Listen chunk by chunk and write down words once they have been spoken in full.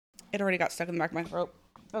It already got stuck in the back of my throat.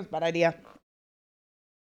 That was a bad idea.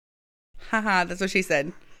 Haha, that's what she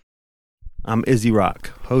said. I'm Izzy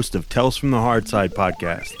Rock, host of Tales from the Hard Side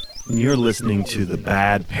podcast, and you're listening to the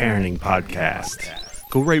Bad Parenting Podcast.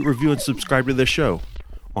 Go rate, review, and subscribe to the show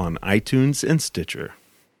on iTunes and Stitcher.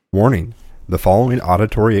 Warning: the following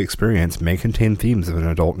auditory experience may contain themes of an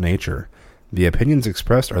adult nature. The opinions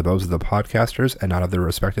expressed are those of the podcasters and not of their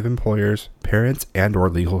respective employers, parents, and or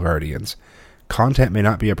legal guardians. Content may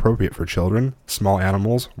not be appropriate for children, small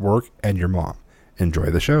animals, work, and your mom. Enjoy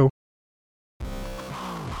the show.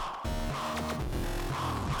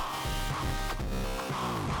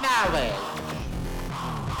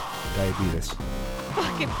 Diabetes.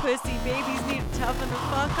 Fucking pussy babies need to toughen the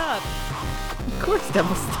fuck up. Of course,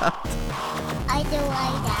 double stuffed. I do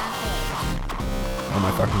like that. Oh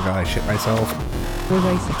my fucking god, I shit myself. Was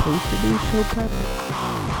I supposed to do show prep?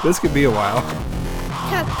 This could be a while.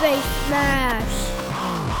 Cafe Smash.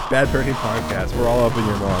 Bad Parenting Podcast. We're all up in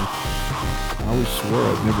your mom. I always swore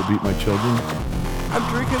I'd never beat my children. I'm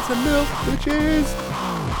drinking some milk, bitches.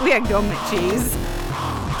 We had gum and cheese.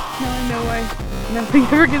 Now I know why nothing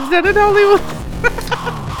ever gets done in Hollywood.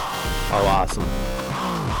 Oh, awesome.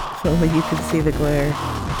 If only you could see the glare.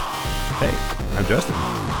 Hey, I'm Justin.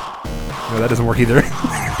 No, that doesn't work either.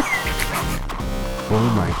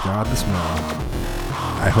 Oh my god, the smell.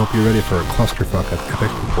 I hope you're ready for a clusterfuck of epic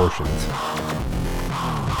proportions.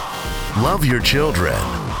 Love your children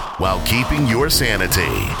while keeping your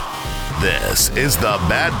sanity. This is the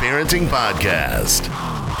Bad Parenting Podcast.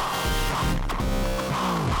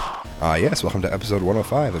 Yes, welcome to episode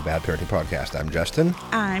 105 of Bad Parenting Podcast. I'm Justin.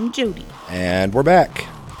 I'm Jody. And we're back.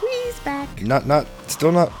 Please back.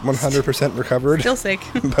 Still not 100% recovered. Still sick.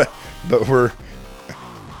 but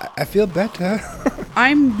I feel better.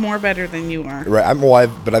 I'm more better than you are. Right, I've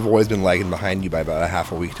always been lagging behind you by about a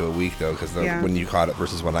half a week to a week though, because when you caught it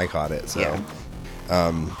versus when I caught it. So, yeah.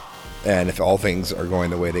 And if all things are going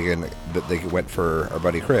the way they went for our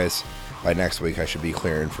buddy Chris, by next week I should be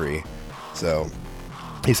clear and free. So,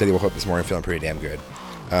 he said he woke up this morning feeling pretty damn good.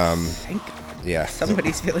 Thank God. Yeah.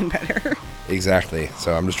 Somebody's feeling better. Exactly.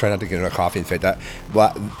 So I'm just trying not to get in a coughing fit. That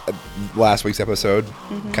last week's episode,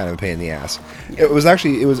 kind of a pain in the ass. Yeah. It was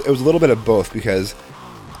a little bit of both because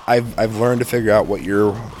I've learned to figure out what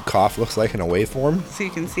your cough looks like in a waveform. So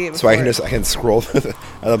you can see it. So I can scroll through the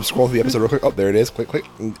episode real quick. Oh, there it is. Click, click,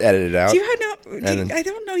 and edit it out. I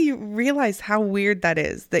don't know. You realize how weird that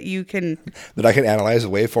is that you can that I can analyze the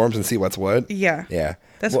waveforms and see what's what. Yeah. Yeah.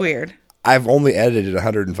 That's weird. I've only edited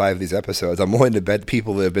 105 of these episodes. I'm willing to bet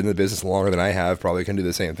people that have been in the business longer than I have probably can do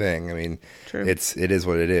the same thing. I mean, true. It is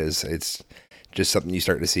what it is. It's just something you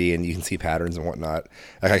start to see, and you can see patterns and whatnot.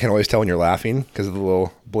 Like I can always tell when you're laughing because of the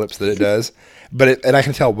little blips that it does. And I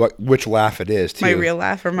can tell which laugh it is too. My real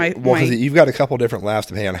laugh or my because you've got a couple different laughs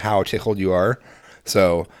depending on how tickled you are.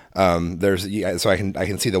 So so I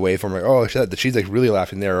can see the waveform. Like, oh, she's like really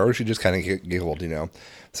laughing there, or she just kind of giggled,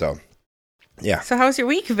 So. Yeah. So how's your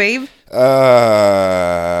week, babe? What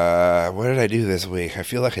did I do this week? I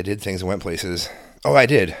feel like I did things and went places. Oh, I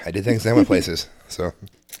did. I did things and went places. So.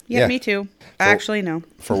 Yeah, me too. Actually, no.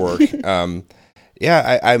 For work.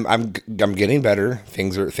 Yeah, I'm getting better.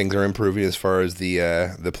 Things are improving as far as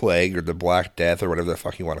the plague or the Black Death or whatever the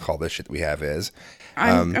fuck you want to call this shit that we have is.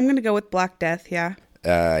 I'm gonna go with Black Death. Yeah.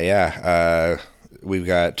 We've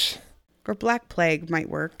got. Or Black Plague might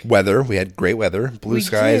work. Weather. We had great weather. Blue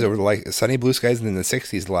skies sunny blue skies in the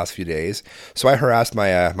 60s the last few days. So I harassed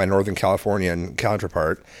my my Northern Californian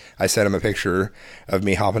counterpart. I sent him a picture of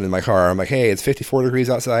me hopping in my car. I'm like, hey, it's 54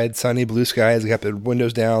 degrees outside, sunny blue skies. I got the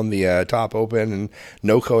windows down, the top open, and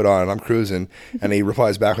no coat on. I'm cruising. And he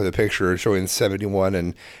replies back with a picture showing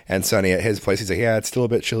 71 and sunny at his place. He's like, yeah, it's still a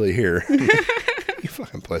bit chilly here. You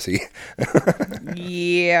fucking pussy.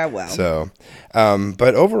 Yeah, well. So,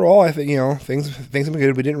 but overall, I think, things have been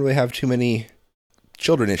good. We didn't really have too many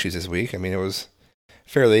children issues this week. I mean, it was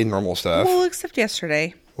fairly normal stuff. Well, except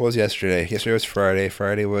yesterday. What was yesterday? Yesterday was Friday.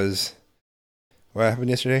 Friday was... What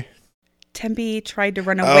happened yesterday? Tempe tried to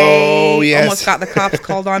run away. Oh, yes. Almost got the cops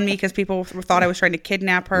called on me because people thought I was trying to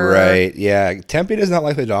kidnap her. Right, yeah. Tempe does not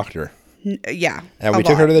like the doctor. Yeah. And we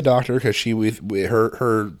took her to the doctor because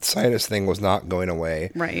her sinus thing was not going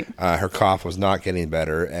away. Right. Her cough was not getting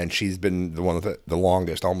better, and she's been the one with the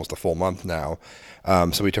longest, almost a full month now.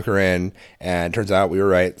 So we took her in, and it turns out we were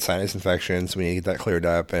right, sinus infection, so we need to get that cleared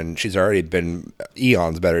up. And she's already been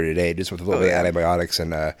eons better today, just with a little bit of antibiotics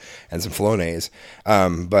and some Flonase.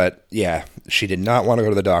 But yeah, she did not want to go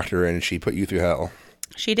to the doctor, and she put you through hell.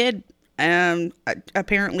 She did.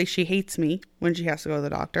 Apparently she hates me when she has to go to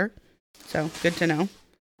the doctor. So good to know.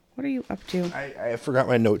 What are you up to? I forgot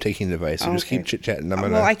my note-taking device, so just keep chit-chatting.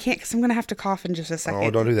 Well, I can't because I'm going to have to cough in just a second.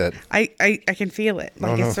 Oh, don't do that. I can feel it.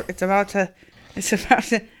 Like it's about to,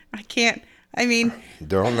 I can't, I mean.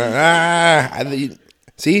 Don't,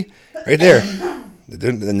 see? Right there.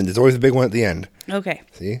 And there's always a big one at the end. Okay.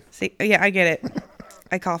 See? Yeah, I get it.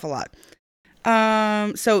 I cough a lot.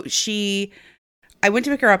 So I went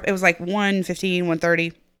to pick her up. It was like 1:15,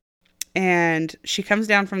 1:30. And she comes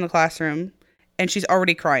down from the classroom and she's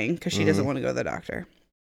already crying because she doesn't want to go to the doctor.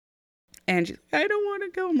 And she's like, I don't want to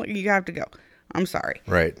go. I'm like, you have to go. I'm sorry.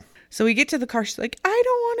 Right. So we get to the car. She's like, I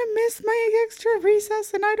don't want to miss my extra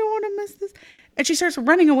recess and I don't want to miss this. And she starts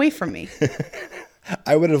running away from me.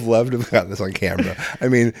 I would have loved to have gotten this on camera. I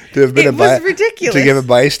mean, to have been It was ridiculous. To give a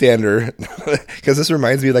bystander, because this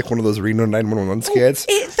reminds me of like one of those Reno 911 skits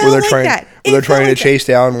it felt like that. Where they're trying to chase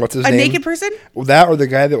down what's his name? A naked person? Well, that or the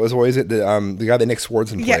guy that was always the guy that Nick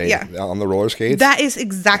Swardson played on the roller skates. That is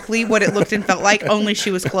exactly what it looked and felt like. Only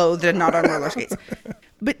she was clothed and not on roller skates.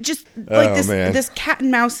 But just like this cat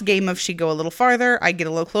and mouse game of she go a little farther, I get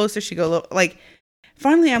a little closer, she go a little like.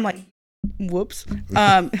 Finally, I'm like, whoops.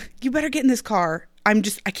 You better get in this car. I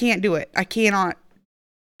can't do it. I cannot.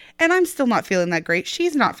 And I'm still not feeling that great.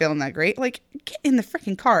 She's not feeling that great. Like, get in the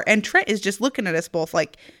freaking car. And Trent is just looking at us both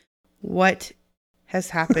like, what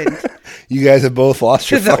has happened? You guys have both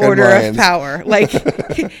lost your fucking minds. To the order of power. Like,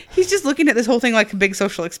 he's just looking at this whole thing like a big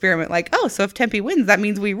social experiment. Like, oh, so if Tempe wins, that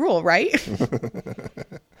means we rule, right?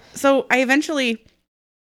 So I eventually,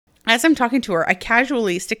 as I'm talking to her, I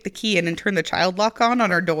casually stick the key in and turn the child lock on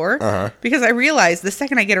our door because I realize the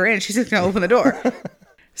second I get her in, she's just going to open the door.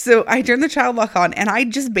 So I turn the child lock on and I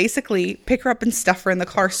just basically pick her up and stuff her in the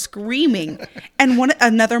car screaming. And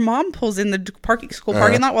another mom pulls in the school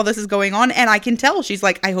parking lot while this is going on. And I can tell she's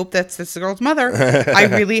like, I hope that's this girl's mother. I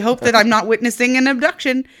really hope that I'm not witnessing an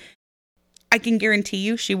abduction. I can guarantee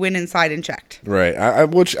you she went inside and checked. Right,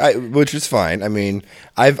 which is fine. I mean,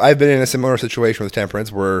 I've been in a similar situation with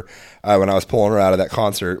Temperance where when I was pulling her out of that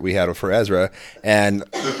concert we had for Ezra, and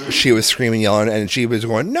she was screaming, yelling, and she was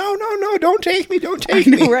going, no, don't take me,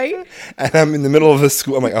 me. Right? And I'm in the middle of a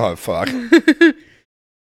school. I'm like, oh, fuck.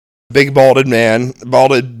 Big bald bearded man.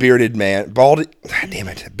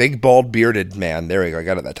 Big bald bearded man. There we go. I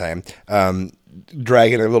got it that time.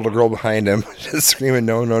 Dragging a little girl behind him, just screaming,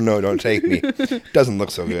 no, don't take me. Doesn't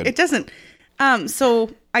look so good. It doesn't.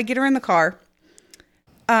 So I get her in the car.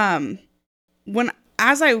 I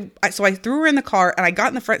threw her in the car and I got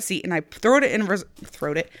in the front seat and I threw it in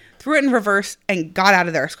reverse and got out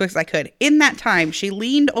of there as quick as I could. In that time, she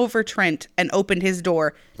leaned over Trent and opened his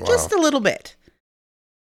door just a little bit.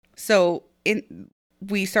 So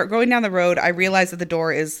we start going down the road. I realize that the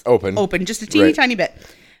door is open just a teeny tiny bit.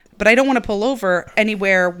 But I don't want to pull over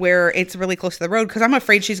anywhere where it's really close to the road because I'm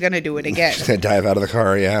afraid she's going to do it again. She's going to dive out of the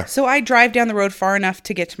car, yeah. So I drive down the road far enough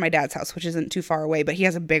to get to my dad's house, which isn't too far away, but he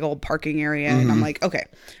has a big old parking area. And I'm like, okay.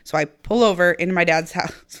 So I pull over into my dad's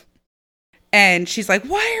house. And she's like,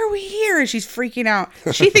 why are we here? And she's freaking out.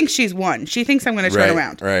 She thinks she's won. She thinks I'm going to turn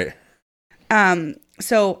around. Right.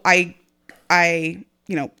 So I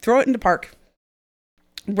throw it into park.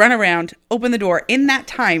 Run around, open the door. In that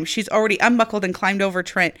time, she's already unbuckled and climbed over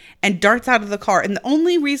Trent and darts out of the car. And the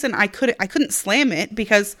only reason I couldn't slam it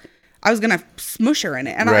because I was going to smush her in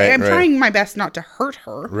it. And I'm trying my best not to hurt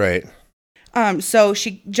her. Right. So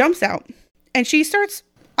she jumps out and she starts,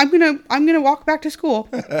 I'm going to walk back to school.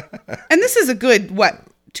 And this is a good,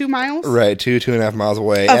 2 miles? Right, 2.5 miles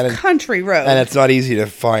away. Of country road. And it's not easy to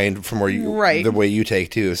find from where you, the way you take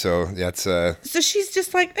too. So that's, So she's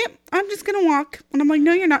just like, I'm just going to walk. And I'm like,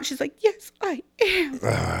 no, you're not. She's like, yes, I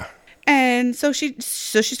am. And so she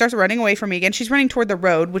starts running away from me again. She's running toward the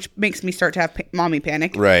road, which makes me start to have mommy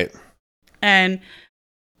panic. Right. And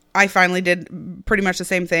I finally did pretty much the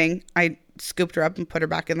same thing. I scooped her up and put her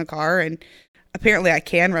back in the car. And apparently I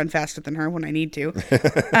can run faster than her when I need to.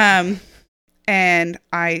 And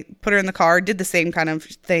I put her in the car, did the same kind of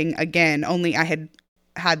thing again, only I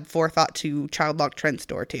had forethought to child lock Trent's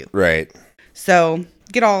door too. Right. So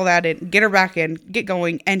get all that in, get her back in, get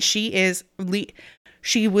going. And she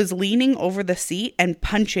was leaning over the seat and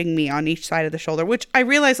punching me on each side of the shoulder, which I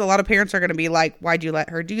realize a lot of parents are going to be like, why'd you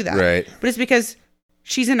let her do that? Right. But it's because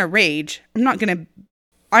she's in a rage. I'm not going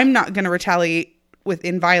to retaliate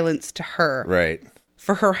in violence to her. Right.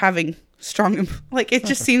 For her having strong, it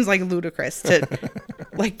just seems like ludicrous to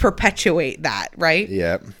perpetuate that, right?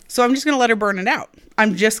 Yeah. So I'm just going to let her burn it out.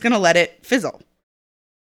 I'm just going to let it fizzle.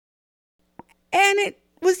 And it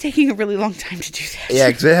was taking a really long time to do that. Yeah,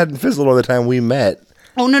 because it hadn't fizzled all the time we met.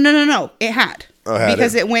 Oh, no. It had. Oh,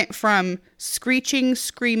 because it went from screeching,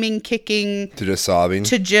 screaming, kicking. To just sobbing.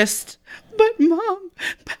 To just, but mom,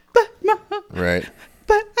 but mom. Right.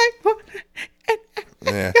 But I want,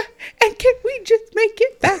 Yeah. and can we just make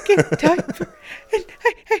it back in time?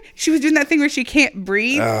 She was doing that thing where she can't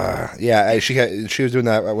breathe. Yeah, she was doing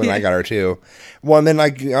that when I got her too. Well, and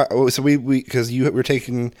then so we because you were going to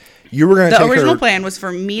the take original her, plan was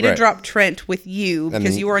for me to Right. drop Trent with you because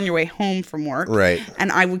then- you were on your way home from work. Right.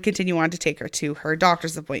 And I would continue on to take her to her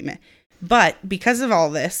doctor's appointment. But because of all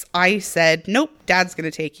this, I said, nope, Dad's going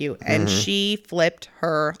to take you. And she flipped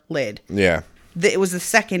her lid. Yeah. It was the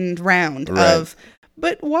second round Right. of,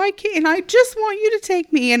 but why can't I just want you to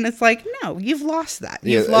take me? And it's like, no, you've lost that.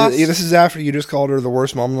 Yeah, You've lost. this is after you just called her the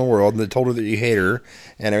worst mom in the world and told her that you hate her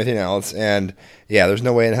and everything else. And yeah, there's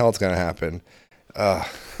no way in hell it's going to happen.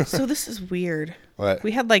 So this is weird. What?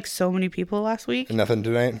 We had like so many people last week. Nothing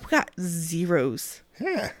tonight? We got zeros.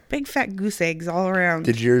 Yeah. Big fat goose eggs all around.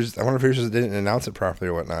 Did yours? I wonder if yours didn't announce it properly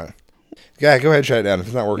or whatnot. Yeah, go ahead and shut it down. If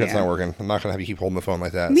it's not working, it's Yeah. not working. I'm not going to have you keep holding the phone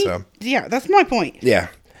like that. So Yeah, that's my point. yeah.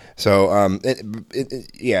 So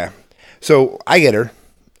yeah. So I get her.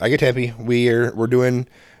 I get Tempe. We're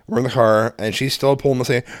in the car, and she's still pulling the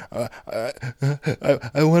same.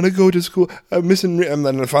 I want to go to school. I'm missing. And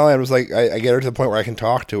then finally, I was like, I get her to the point where I can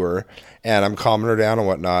talk to her, and I'm calming her down and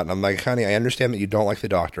whatnot. And I'm like, honey, I understand that you don't like the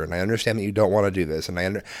doctor, and I understand that you don't want to do this.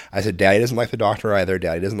 And I said, Daddy doesn't like the doctor either.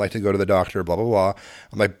 Daddy doesn't like to go to the doctor. Blah blah blah.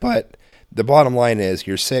 I'm like, but the bottom line is,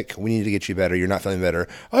 you're sick. We need to get you better. You're not feeling better.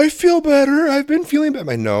 I feel better. I've been feeling better. I'm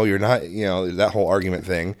like, no, you're not. You know, that whole argument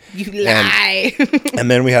thing. You lie. And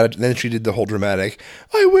then then she did the whole dramatic,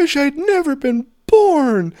 I wish I'd never been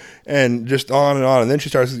born, and just on and on. And then she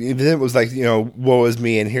starts, then it was like, you know, woe is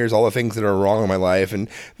me, and here's all the things that are wrong in my life, and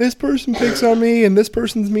this person picks on me, and this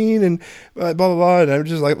person's mean, and blah, blah, blah. And I'm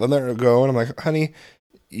just like, letting her go. And I'm like, honey,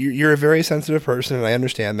 you're a very sensitive person, and I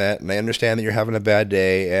understand that, and I understand that you're having a bad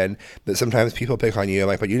day, and that sometimes people pick on you. I'm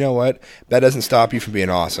like, but you know what? That doesn't stop you from being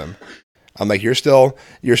awesome. I'm like, you're still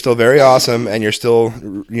very awesome, and you're still,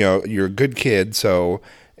 you know, you're a good kid, so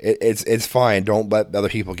it's fine. Don't let other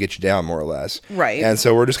people get you down, more or less. Right. And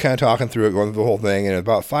so we're just kind of talking through it, going through the whole thing, and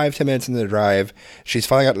about 5-10 minutes into the drive, she's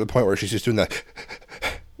finally got to the point where she's just doing that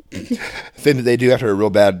thing that they do after a real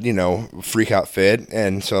bad, you know, freak out fit.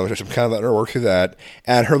 And so I'm kind of letting her work through that.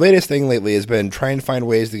 And her latest thing lately has been trying to find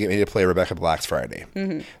ways to get me to play Rebecca Black's Friday.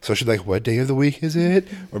 Mm-hmm. So she's like, what day of the week is it?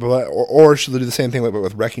 Or she'll do the same thing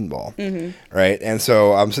with Wrecking Ball. Mm-hmm. Right. And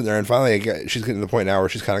so I'm sitting there, and finally she's getting to the point now where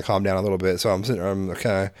she's kind of calmed down a little bit. So I'm sitting there, I'm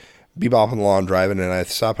kind of bebopping along, driving, and I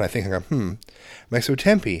stop and I think, I'm like, so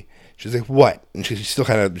Tempe. She's like, what? And she still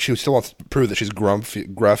wants to prove that she's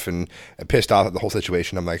gruff and pissed off at the whole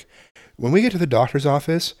situation. I'm like, when we get to the doctor's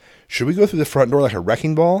office, should we go through the front door like a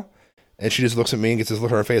wrecking ball? And she just looks at me and gets this look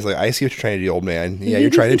on her face like, I see what you're trying to do, old man. Yeah, you're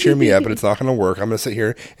trying to cheer me up, but it's not going to work. I'm going to sit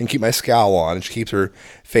here and keep my scowl on. And she keeps her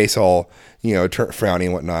face all, you know, frowny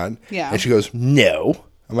and whatnot. Yeah. And she goes, no.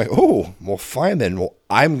 I'm like, oh, well, fine then. Well,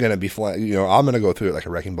 I'm going to be flying, you know, I'm going to go through it like a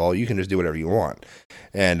wrecking ball. You can just do whatever you want.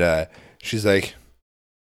 And she's like,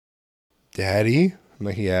 Daddy? I'm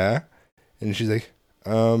like, yeah. And she's like,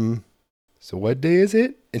 so what day is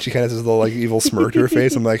it? And she kind of has this little like evil smirk to her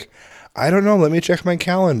face. I'm like, I don't know. Let me check my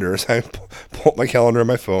calendar. So I pull up my calendar on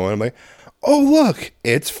my phone. I'm like, oh, look,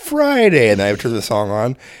 it's Friday. And I turned the song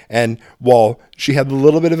on. And while she had a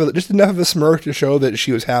little bit of just enough of a smirk to show that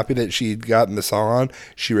she was happy that she'd gotten the song on,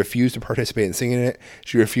 she refused to participate in singing it.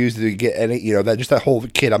 She refused to get any, you know, that whole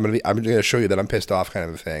kid, I'm going to show you that I'm pissed off kind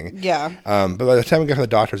of a thing. Yeah. But by the time we got to the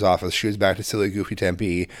doctor's office, she was back to silly, goofy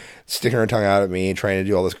Tempe, sticking her tongue out at me, trying to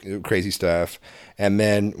do all this crazy stuff. And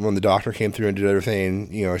then when the doctor came through and did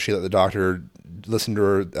everything, you know, she let the doctor listen to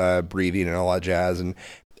her breathing and all that jazz, and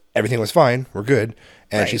everything was fine. We're good.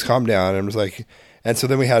 And she's calmed down, and was like, and so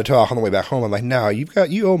then we had a talk on the way back home. I'm like, now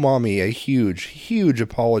you owe mommy a huge, huge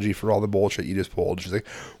apology for all the bullshit you just pulled. She's like,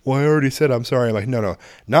 well, I already said I'm sorry. I'm like, no,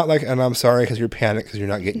 not like, and I'm sorry because you're panicked because you're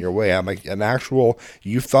not getting your way. I'm like,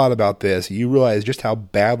 you've thought about this. You realize just how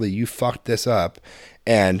badly you fucked this up,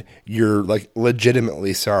 and you're like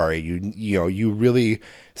legitimately sorry. You really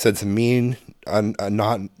said some mean,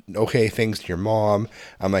 not okay things to your mom.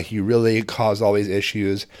 I'm like, you really caused all these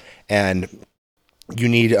issues, and you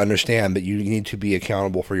need to understand that you need to be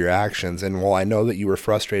accountable for your actions. And while I know that you were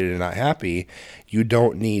frustrated and not happy, you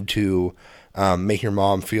don't need to make your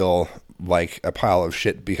mom feel like a pile of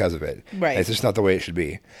shit because of it. Right. It's just not the way it should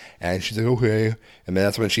be. And she's like, okay. And then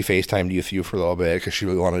that's when she FaceTimed you for a little bit because she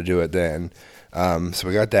really wanted to do it then. So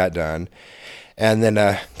we got that done. And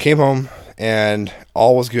then came home, and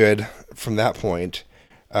all was good from that point.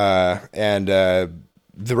 And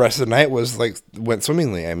the rest of the night went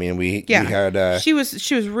swimmingly. I mean, we had she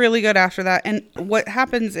was really good after that. And what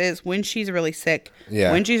happens is when she's really sick,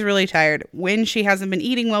 when she's really tired, when she hasn't been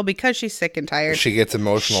eating well because she's sick and tired, she gets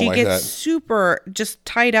emotional. She like gets that. super just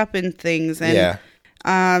tied up in things.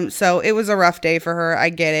 And so it was a rough day for her. I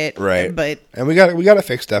get it, right? And we got it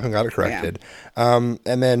fixed up and got it corrected. And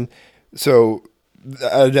then so.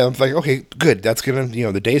 I'm like, okay, good. That's gonna,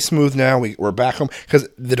 the day's smooth now. We're back home because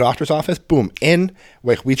the doctor's office, boom, in.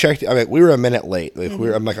 Like we checked. I mean, we were a minute late. Like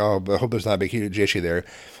I'm like, oh, I hope there's not a big huge issue there.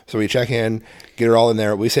 So we check in, get her all in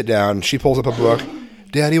there. We sit down. She pulls up a book.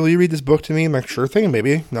 Daddy, will you read this book to me? I'm like, sure thing,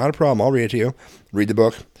 baby. Not a problem. I'll read it to you. Read the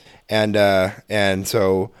book, and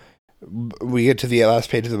so we get to the last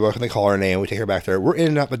page of the book and they call her name. We take her back there. We're in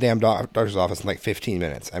and out the damn doctor's office in like 15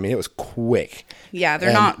 minutes. I mean, it was quick. Yeah,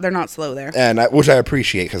 they're not slow there. And which I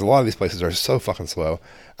appreciate because a lot of these places are so fucking slow.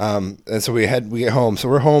 And so we get home. So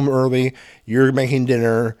we're home early. You're making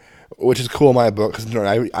dinner, which is cool in my book because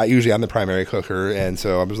I usually I'm the primary cooker. And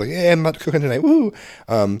so I was like, hey, I'm not cooking tonight. Woo!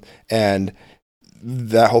 And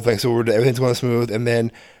that whole thing. So everything's going smooth. And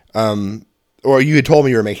then, or you had told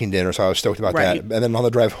me you were making dinner, so I was stoked about that. And then on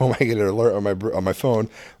the drive home, I get an alert on my phone.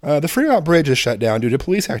 The Fremont Bridge is shut down due to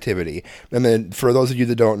police activity. And then for those of you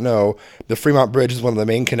that don't know, the Fremont Bridge is one of the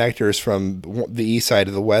main connectors from the east side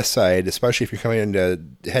to the west side, especially if you're coming in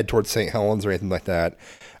to head towards St. Helens or anything like that,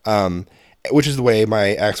 which is the way my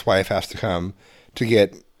ex-wife has to come to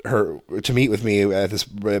get her to meet with me at this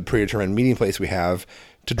predetermined meeting place we have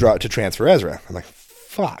to transfer Ezra. I'm like,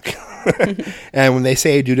 fuck. And when they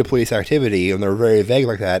say due to police activity and they're very vague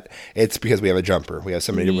like that, it's because we have a jumper. We have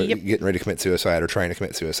somebody getting ready to commit suicide or trying to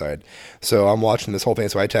commit suicide. So I'm watching this whole thing.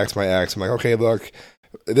 So I text my ex. I'm like, okay, look,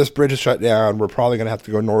 this bridge is shut down. We're probably going to have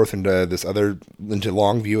to go north into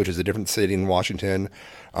Longview, which is a different city in Washington.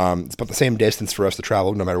 It's about the same distance for us to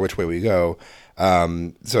travel no matter which way we go. So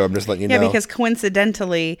I'm just letting you know. Yeah, because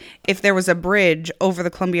coincidentally, if there was a bridge over the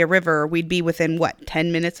Columbia River, we'd be within,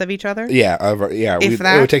 10 minutes of each other? Yeah. It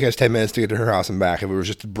would take us 10 minutes to get to her house and back if it was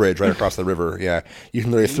just a bridge right across the river. Yeah. You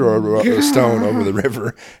can literally throw a stone over the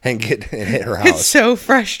river and hit her house. It's so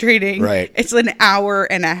frustrating. Right. It's an hour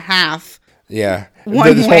and a half. Yeah.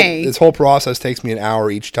 One way. This whole process takes me an hour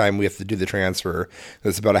each time we have to do the transfer.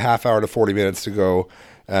 It's about a half hour to 40 minutes to go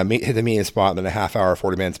hit the meeting spot and then a half hour,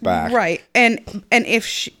 40 minutes back. Right. And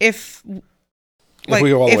if we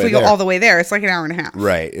go all the way there, it's like an hour and a half.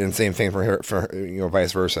 Right. And same thing for her, for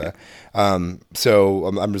vice versa. So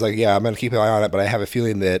I'm just like, yeah, I'm going to keep an eye on it, but I have a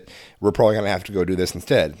feeling that we're probably going to have to go do this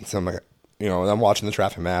instead. So I'm like, I'm watching the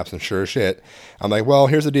traffic maps and sure as shit, I'm like, well,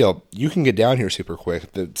 here's the deal. You can get down here super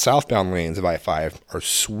quick. The southbound lanes of I-5 are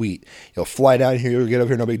sweet. You'll fly down here, you'll get up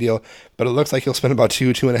here, no big deal. But it looks like you'll spend about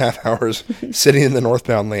 2.5 hours sitting in the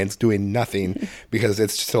northbound lanes doing nothing because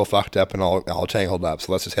it's still fucked up and all tangled up.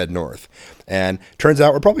 So let's just head north. And turns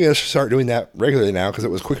out we're probably going to start doing that regularly now because it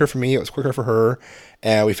was quicker for me. It was quicker for her.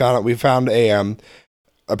 And we found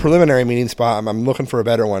a preliminary meeting spot. I'm looking for a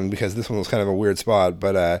better one because this one was kind of a weird spot,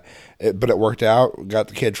 but it worked out. Got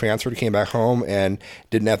the kid transferred, came back home, and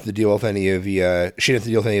didn't have to deal with any of the. She didn't have to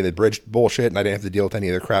deal with any of the bridge bullshit, and I didn't have to deal with any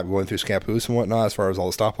of the crap going through Scappoose and whatnot as far as all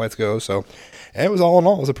the stoplights go. So, and it was all in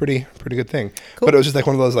all, it was a pretty good thing. Cool. But it was just like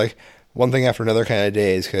one of those like one thing after another kind of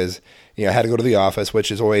days because. I had to go to the office,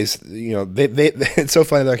 which is always, it's so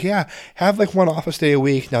funny. They're like, yeah, have like one office day a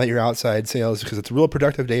week now that you're outside sales because it's a real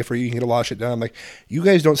productive day for you. You can get a lot of shit done. I'm like, you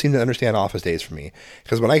guys don't seem to understand office days for me.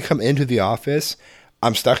 Because when I come into the office,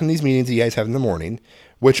 I'm stuck in these meetings that you guys have in the morning,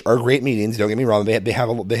 which are great meetings. Don't get me wrong. They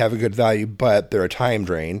have a good value, but they're a time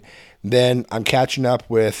drain. Then I'm catching up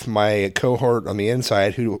with my cohort on the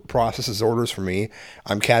inside who processes orders for me.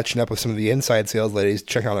 I'm catching up with some of the inside sales ladies,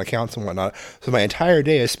 checking on accounts and whatnot. So my entire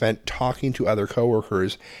day is spent talking to other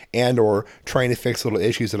coworkers and or trying to fix little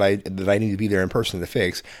issues that I need to be there in person to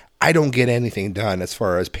fix. I don't get anything done as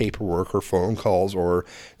far as paperwork or phone calls or,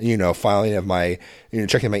 filing of my,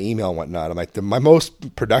 checking my email and whatnot. I'm like, my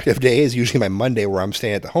most productive day is usually my Monday where I'm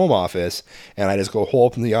staying at the home office and I just go hole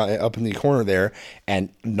up in the corner there and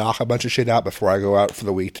knock a bunch of shit out before I go out for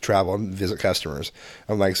the week to travel and visit customers.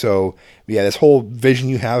 I'm like, so yeah, this whole vision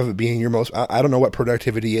you have of being your most, I don't know what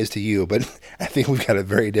productivity is to you, but I think we've got a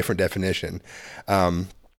very different definition.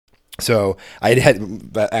 So I had,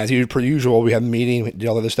 as per usual, we had a meeting, did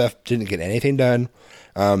all other stuff, didn't get anything done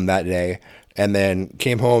that day, and then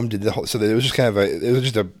came home, did the whole. So it was just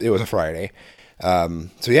it was a Friday.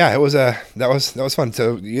 So yeah, that was fun.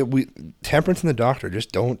 So Temperance and the doctor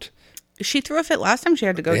just don't. She threw a fit last time she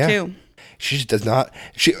had to go too. She just does not.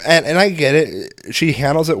 And I get it. She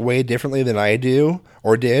handles it way differently than I do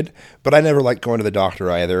or did. But I never liked going to the doctor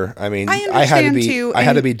either. I mean, I had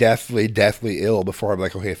to be deathly ill before I'm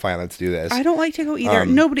like, okay, fine, let's do this. I don't like to go either.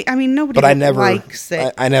 Nobody But I never likes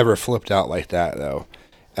it. I never flipped out like that though.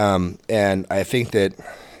 And I think that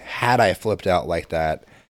had I flipped out like that,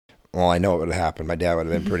 well, I know it would have happened. My dad would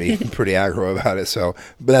have been pretty aggro about it. So,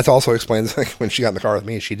 but that also explains like when she got in the car with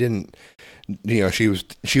me, she didn't. She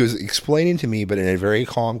was explaining to me, but in a very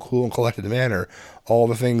calm, cool, and collected manner, all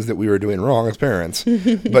the things that we were doing wrong as parents.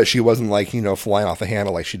 But she wasn't like, flying off the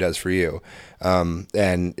handle like she does for you.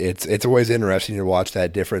 And it's always interesting to watch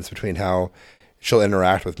that difference between how she'll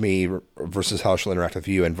interact with me versus how she'll interact with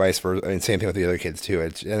you, and vice versa. I mean, same thing with the other kids too.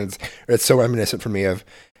 It's so reminiscent for me of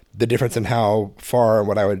the difference in how far and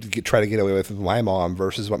what I would try to get away with my mom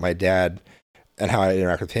versus what my dad. And how I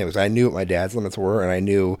interact with him, because I knew what my dad's limits were, and I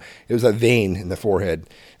knew it was a vein in the forehead.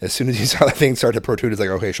 As soon as he saw that thing start to protrude, it's like,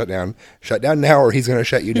 okay, shut down now, or he's going to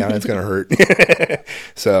shut you down. It's going to hurt.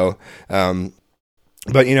 So,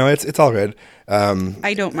 but it's all good.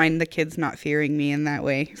 I don't mind the kids not fearing me in that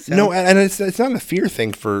way. So. No, and it's not a fear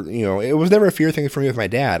thing for it was never a fear thing for me with my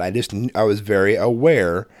dad. I was very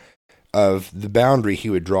aware of the boundary he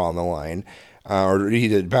would draw on the line, or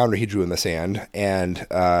the boundary he drew in the sand, and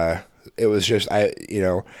it was just,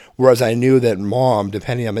 whereas I knew that mom,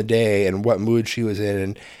 depending on the day and what mood she was in,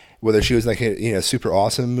 and whether she was like a super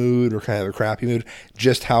awesome mood or kind of a crappy mood,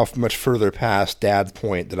 just how much further past dad's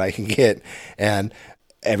point that I can get. And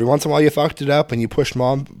every once in a while you fucked it up and you pushed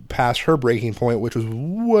mom past her breaking point, which was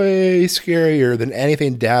way scarier than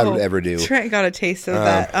anything dad would ever do. Trent got a taste of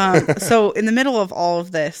that. So in the middle of all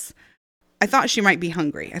of this, I thought she might be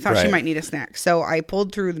hungry. I thought she might need a snack. So I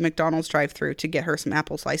pulled through the McDonald's drive-thru to get her some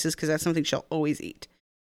apple slices because that's something she'll always eat.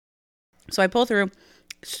 So I pull through.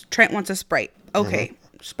 Trent wants a Sprite. Okay.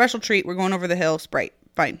 Special treat. We're going over the hill. Sprite.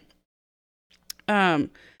 Fine. So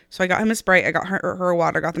I got him a Sprite. I got her a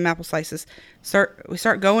water. Got them apple slices. We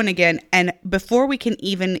start going again. And before we can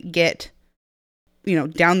even get,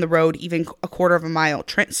 down the road, even a quarter of a mile,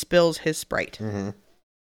 Trent spills his Sprite. Mm-hmm.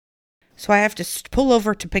 So I have to pull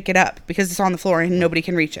over to pick it up because it's on the floor and nobody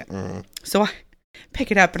can reach it. Mm-hmm. So I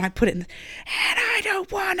pick it up and I put it in, and I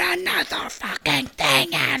don't want another fucking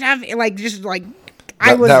thing out of it.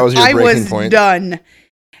 I was done.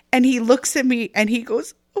 And he looks at me and he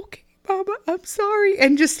goes, "Okay, Mama, I'm sorry,"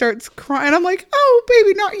 and just starts crying. I'm like, "Oh,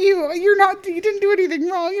 baby, not you. You didn't do anything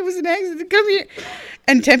wrong. It was an accident. Come here."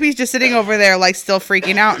 And Tempe's just sitting over there, like, still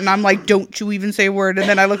freaking out. And I'm like, "Don't you even say a word." And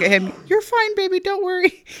then I look at him. "You're fine, baby. Don't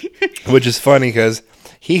worry." Which is funny because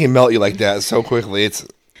he can melt you like that so quickly.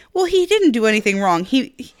 Well, he didn't do anything wrong.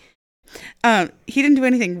 He didn't do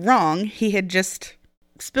anything wrong. He had just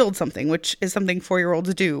spilled something, which is something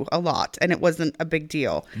 4-year-olds do a lot, and it wasn't a big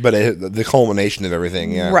deal. But the culmination of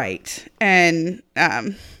everything, yeah, right. And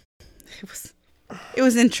it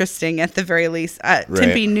was interesting at the very least.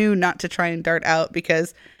 Tempe knew not to try and dart out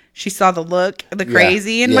because she saw the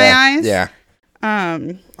crazy in my eyes. Yeah.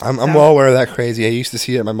 I'm well aware of that crazy. I used to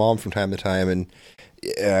see it at my mom from time to time, and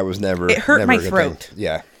I was never. It hurt my throat.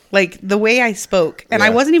 Yeah. Like the way I spoke, and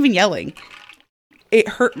I wasn't even yelling. It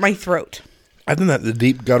hurt my throat. I think that the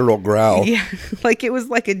deep guttural growl. Yeah, like it was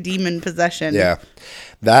like a demon possession. Yeah,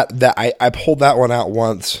 that I pulled that one out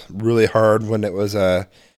once really hard when it was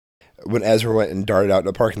when Ezra went and darted out in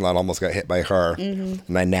the parking lot, almost got hit by a car, and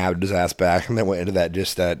I nabbed his ass back, and then went into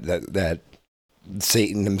that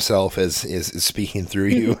Satan himself is speaking through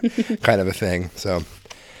you kind of a thing. So,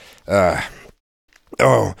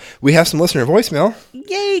 we have some listener voicemail.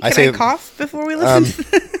 Yay! Can I cough before we listen?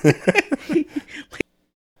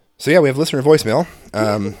 So yeah, we have listener voicemail.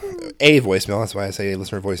 A voicemail. That's why I say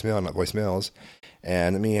listener voicemail, not voicemails.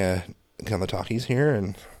 And let me get on the talkies here.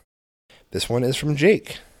 And this one is from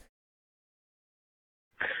Jake.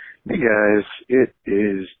 Hey guys, it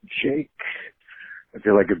is Jake. I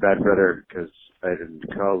feel like a bad brother because I didn't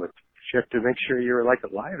call the shift to make sure you were like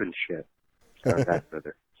alive and shit. So bad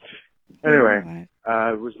brother. Anyway,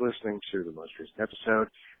 I was listening to the most recent episode.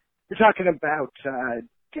 You're talking about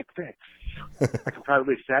dick pics. I can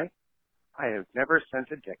probably say I have never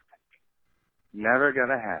sent a dick pic. Never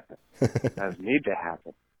gonna happen. Does need to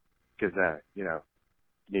happen because you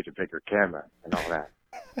need a bigger camera and all that.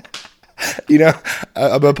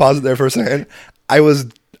 I'm gonna pause it there for a second.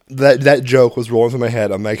 That joke was rolling through my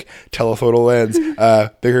head. I'm like, telephoto lens,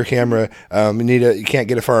 bigger camera. You can't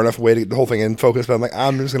get it far enough away to get the whole thing in focus. But I'm like,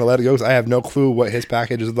 I'm just gonna let it go because I have no clue what his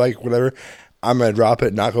package is like. Whatever. I'm gonna drop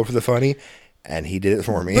it, not go for the funny. And he did it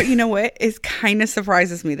for me. But you know what? It kind of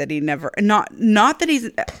surprises me that he never, not that he's,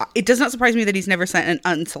 it does not surprise me that he's never sent an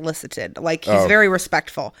unsolicited. Like, he's very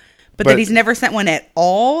respectful. But that he's never sent one at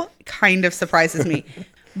all kind of surprises me.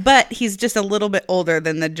 But he's just a little bit older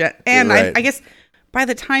than and Right. I guess by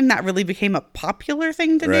the time that really became a popular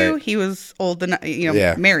thing to do, Right. he was old enough,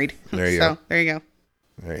 Yeah. married. There you so go. there you go.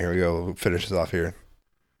 All right, here we go. We'll finish this off here.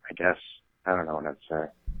 I guess. I don't know what I'd say.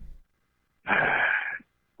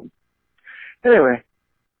 Anyway,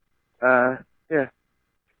 yeah,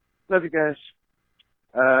 love you guys,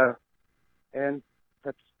 and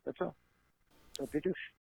that's all. Don't be a douche.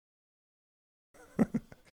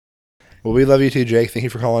 Well, we love you too, Jake. Thank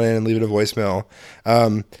you for calling in and leaving a voicemail.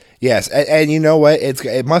 Yes, and you know what?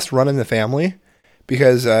 It must run in the family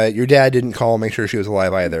because your dad didn't call and make sure she was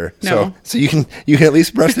alive either. No. So you can at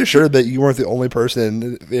least rest assured that you weren't the only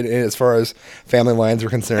person, as far as family lines are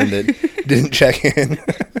concerned, that didn't check in.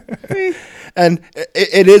 And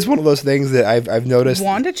it is one of those things that I've noticed.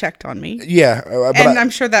 Wanda checked on me. Yeah, but And I'm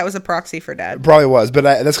sure that was a proxy for Dad. probably was, but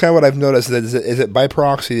that's kind of what I've noticed. Is that by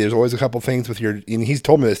proxy? There's always a couple things with your, and he's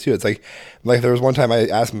told me this too. It's like there was one time I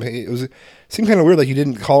asked him, it seemed kind of weird, like you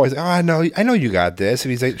didn't call. He's like, oh, I know you got this.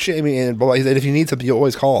 And he's like, shit, I mean, and he said, if you need something, you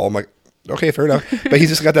always call. I'm like, okay, fair enough. But he's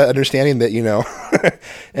just got that understanding that,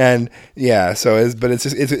 and yeah, so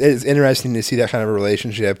it's interesting to see that kind of a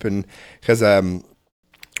relationship, and because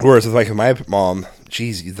whereas with like my mom,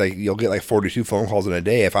 geez, it's like you'll get like 42 phone calls in a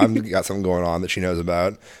day if I've got something going on that she knows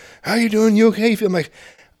about. How you doing? You okay? I'm like,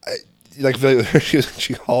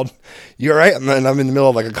 she called, you all right? And then I'm in the middle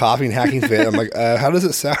of like a coughing, hacking fit. I'm like, how does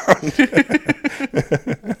it sound?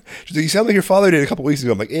 She's like, you sound like your father did a couple weeks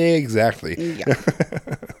ago. I'm like, exactly. Yeah.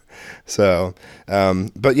 So,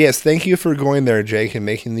 but yes, thank you for going there, Jake, and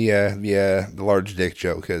making the large dick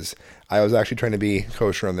joke, because I was actually trying to be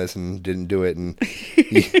kosher on this and didn't do it, and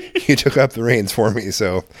you took up the reins for me.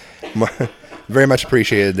 So, very much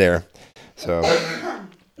appreciated there. So,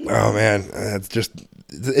 oh man,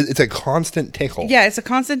 it's a constant tickle. Yeah, it's a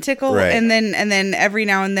constant tickle, Right. and then every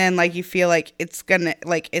now and then, like you feel like it's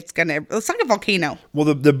like a volcano.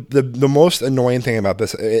 Well, the most annoying thing about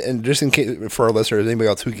this, and just in case for our listeners, anybody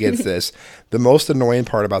else who gets this, the most annoying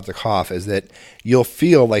part about the cough is that you'll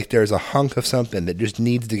feel like there's a hunk of something that just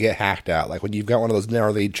needs to get hacked out. Like when you've got one of those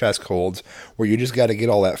gnarly chest colds where you just got to get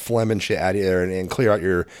all that phlegm and shit out of there and clear out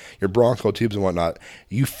your bronchial tubes and whatnot.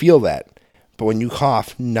 You feel that, but when you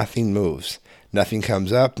cough, nothing moves. Nothing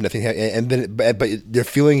comes up, nothing, and then but the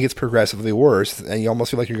feeling gets progressively worse, and you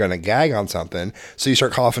almost feel like you're going to gag on something. So you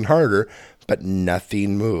start coughing harder, but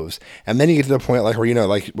nothing moves. And then you get to the point like where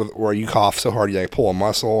where you cough so hard you like pull a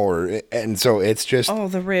muscle, and so it's just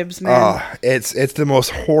the ribs, man. It's the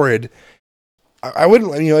most horrid. I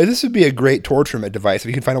wouldn't, this would be a great torture device if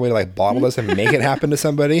you could find a way to like bottle this and make it happen to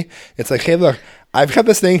somebody. It's like, hey, look, I've got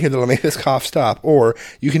this thing here that'll make this cough stop, or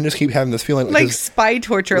you can just keep having this feeling like spy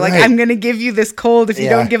torture. Right. Like, I'm going to give you this cold if you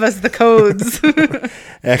don't give us the codes.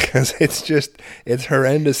 Because it's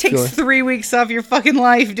horrendous. Takes feeling. 3 weeks off your fucking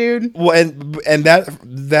life, dude. Well, and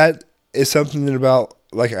that is something about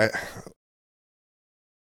like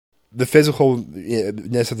the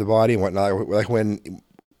physicalness of the body and whatnot. Like when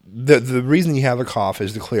the reason you have a cough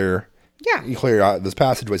is to clear out those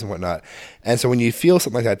passageways and whatnot. And so when you feel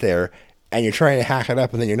something like that there, and you're trying to hack it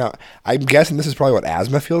up, and then you're not. I'm guessing this is probably what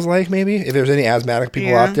asthma feels like, maybe. If there's any asthmatic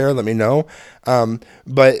people out there, let me know.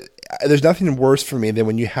 But there's nothing worse for me than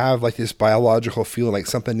when you have like this biological feeling like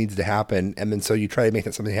something needs to happen, and then so you try to make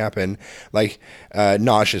that something happen, like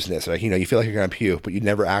nauseousness. Like, you feel like you're going to puke, but you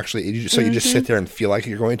never actually. You just sit there and feel like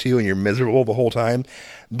you're going to, and you're miserable the whole time.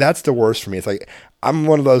 That's the worst for me. It's like, I'm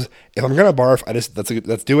one of those, if I'm going to barf, let's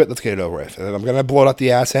do it, let's get it over with. And if I'm going to blow it out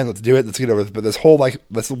the ass end, let's do it, let's get it over with. But this whole, like,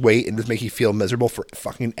 let's wait and just make you feel miserable for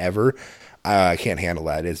fucking ever, I can't handle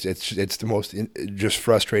that. It's the most just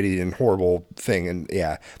frustrating and horrible thing. And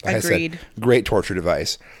yeah, like Agreed. I said, great torture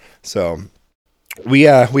device. So we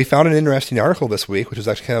found an interesting article this week, which was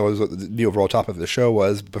actually kind of what the overall topic of the show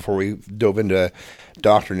was before we dove into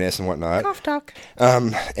doctorness and whatnot. Cough talk.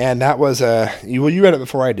 And that was you read it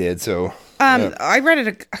before I did, so I read it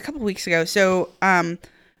a couple weeks ago. So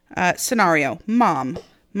scenario: Mom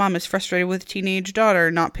is frustrated with teenage daughter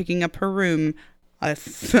not picking up her room. A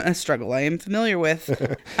struggle I am familiar with.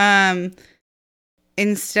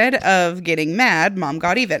 Instead of getting mad, Mom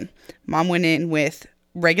got even. Mom went in with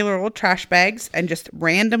regular old trash bags and just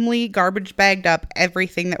randomly garbage bagged up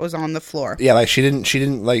everything that was on the floor. Yeah, like she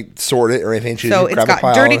didn't like sort it or anything. She So just it's grabbed a got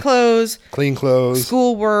pile, dirty clothes, clean clothes,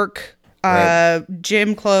 schoolwork, Right.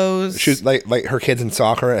 gym clothes. She was like her kids in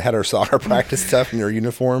soccer, had her soccer practice stuff in her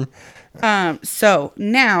uniform. So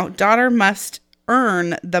now daughter must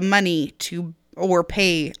earn the money to, or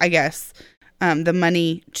pay, I guess, the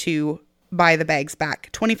money to buy the bags back.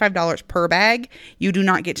 $25 per bag. You do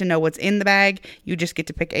not get to know what's in the bag. You just get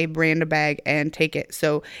to pick a brand of bag and take it.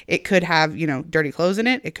 So it could have, dirty clothes in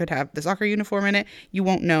it. It could have the soccer uniform in it. You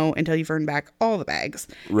won't know until you've earned back all the bags.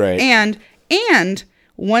 Right. And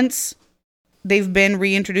once they've been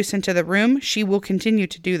reintroduced into the room, she will continue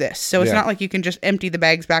to do this. So it's not like you can just empty the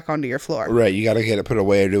bags back onto your floor. Right. You got to get it put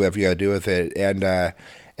away or do whatever you got to do with it. And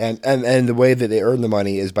the way that they earn the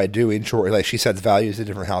money is by doing chores. Like she sets values to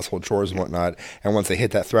different household chores and whatnot. And once they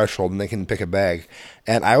hit that threshold, then they can pick a bag.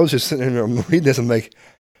 And I was just sitting there reading this. I'm like,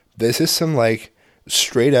 this is some like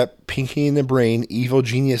straight up Pinky in the Brain, evil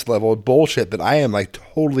genius level bullshit that I am like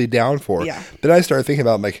totally down for. Yeah. Then I started thinking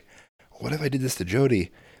about, I'm like, what if I did this to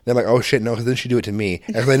Jody? Then I'm like, oh shit, no, because then she'd do it to me.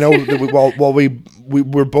 And I know that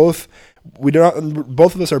we're both,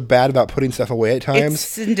 both of us are bad about putting stuff away at times.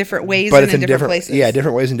 It's in different ways, but and it's in different places. Yeah,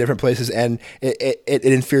 different ways in different places, and it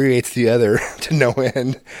infuriates the other to no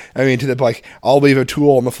end. I mean, to the like, I'll leave a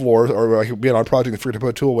tool on the floor, or like be on a project and forget to put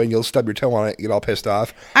a tool away, and you'll stub your toe on it, get all pissed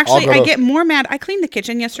off. Actually, I get more mad. I cleaned the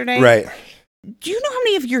kitchen yesterday. Right. Do you know how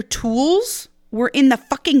many of your tools were in the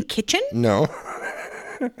fucking kitchen? No.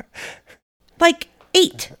 Like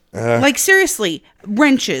 8. Like seriously,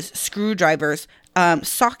 wrenches, screwdrivers,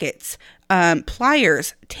 sockets,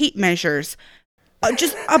 pliers, tape measures,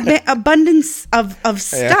 just abundance of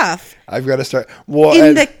stuff. Yeah, I've got to start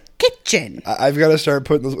in the kitchen. I've got to start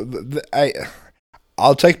putting those.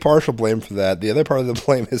 I'll take partial blame for that. The other part of the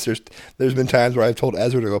blame is there's been times where I've told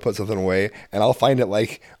Ezra to go put something away, and I'll find it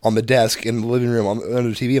like on the desk in the living room under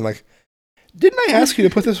the TV. I'm like, didn't I ask you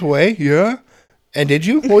to put this away? Yeah. And did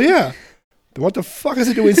you? Well, yeah. Then what the fuck is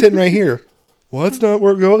it doing sitting right here? Well, that's not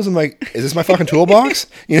where it goes. I'm like, is this my fucking toolbox?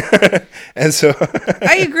 And so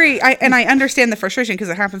I agree. I understand the frustration because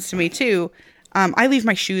it happens to me too. I leave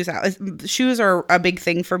my shoes out. Shoes are a big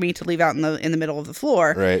thing for me to leave out in the middle of the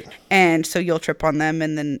floor. Right. And so you'll trip on them,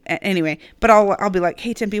 and then anyway. But I'll be like,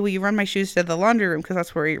 hey Tempe, will you run my shoes to the laundry room because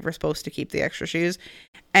that's where you're supposed to keep the extra shoes?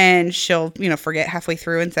 And she'll forget halfway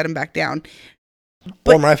through and set them back down.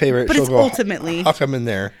 Or my favorite, but she'll it's go, ultimately I'll come in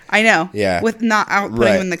there. I know. Yeah. With not out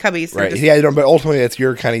putting them in the cubbies. Right. But ultimately it's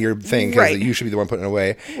your thing because you should be the one putting it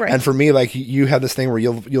away. Right. And for me, like you have this thing where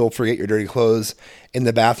you'll forget your dirty clothes in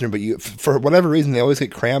the bathroom, but you for whatever reason they always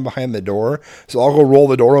get crammed behind the door. So I'll go roll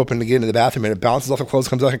the door open to get into the bathroom and it bounces off the clothes,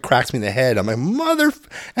 comes out and cracks me in the head. I'm like,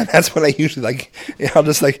 and that's when I usually I'll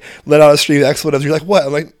just let out a stream of expletives. You're like, what?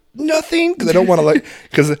 I'm like, nothing, because I don't want to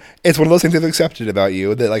because it's one of those things they've accepted about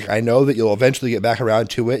you that I know that you'll eventually get back around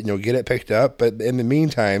to it and you'll get it picked up, but in the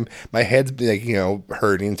meantime my head's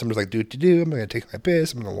hurting. Someone's like, I'm gonna take my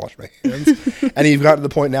piss, I'm gonna wash my hands. And you've got to the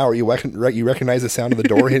point now where you recognize the sound of the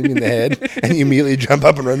door hitting you in the head and you immediately jump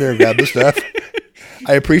up and run there and grab the stuff.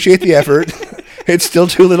 I appreciate the effort. It's still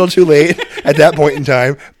too little too late at that point in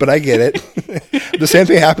time, but I get it. The same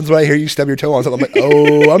thing happens when I hear you stub your toe on something. I'm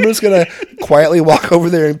like, I'm just going to quietly walk over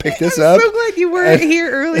there and pick this up. I'm so glad you weren't here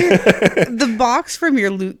earlier. The box from your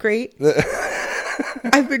loot crate,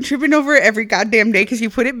 I've been tripping over it every goddamn day because you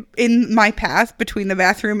put it in my path between the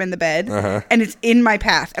bathroom and the bed, and it's in my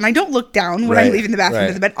path. And I don't look down when I'm leaving the bathroom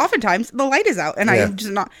to the bed. Oftentimes, the light is out, and I am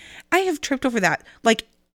just not. I have tripped over that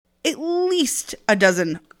at least a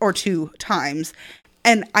dozen or 2 times,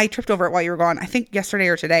 and I tripped over it while you were gone. I think yesterday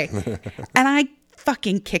or today, and I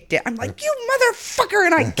fucking kicked it. I'm like, you motherfucker,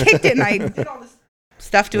 and I kicked it, and I did all this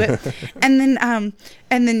stuff to it, and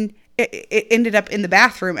then it ended up in the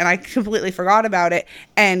bathroom, and I completely forgot about it.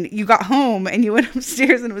 And you got home, and you went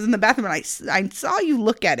upstairs, and it was in the bathroom, and I saw you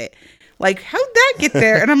look at it. Like, how'd that get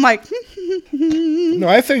there? And I'm like, no,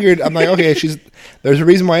 I figured. I'm like, okay, there's a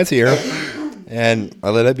reason why it's here. And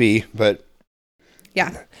I let it be, but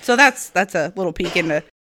yeah. So that's a little peek into.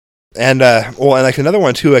 And and another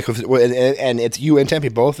one too, and it's you and Tempe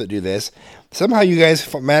both that do this. Somehow you guys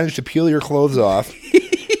manage to peel your clothes off.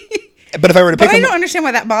 But if I were to I don't understand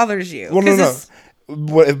why that bothers you. Well, no.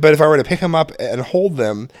 But if I were to pick them up and hold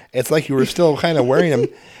them, it's like you were still kind of wearing them.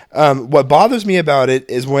 What bothers me about it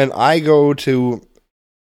is when I go to.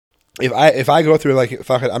 If I go through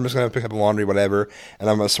fuck it, I'm just gonna pick up the laundry, whatever, and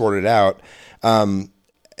I'm gonna sort it out. With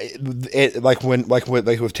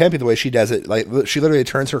Tempe, the way she does it, she literally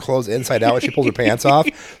turns her clothes inside out when she pulls her pants off,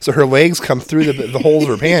 so her legs come through the holes of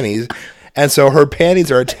her panties, and so her panties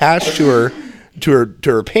are attached to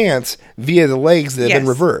her pants via the legs that have been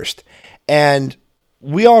reversed. And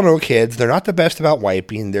we all know kids; they're not the best about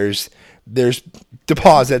wiping. There's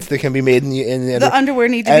deposits that can be made in the underwear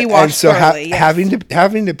need to be washed. And so thoroughly,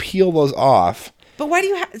 having to peel those off. But why do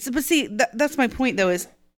you but see, that's my point though, is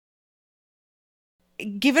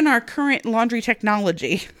given our current laundry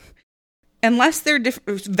technology, unless they're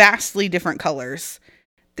vastly different colors,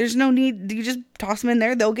 There's no need. You just toss them in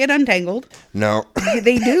there. They'll get untangled. No.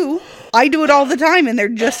 They do. I do it all the time, and they're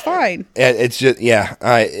just fine. It's just, yeah.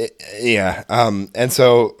 And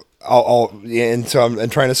so I'm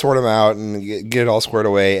trying to sort them out and get it all squared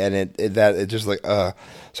away. And it just like,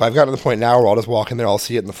 so I've gotten to the point now where I'll just walk in there. I'll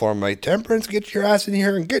see it in the floor. I'm like, Temperance, get your ass in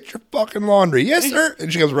here and get your fucking laundry. Yes, sir.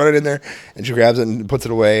 And she goes running in there and she grabs it and puts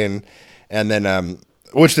it away. And then,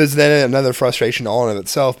 which is then another frustration all in of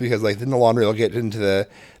itself, because like then the laundry will get into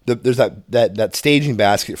there's that staging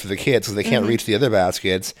basket for the kids because they can't reach the other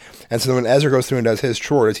baskets. And so when Ezra goes through and does his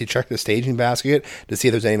chores, he checks the staging basket to see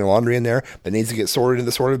if there's any laundry in there that needs to get sorted into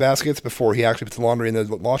the sorted baskets before he actually puts the laundry in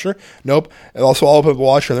the washer. Nope. And also I'll open up the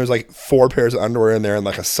washer and there's like 4 pairs of underwear in there and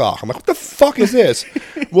like a sock. I'm like, what the fuck is this?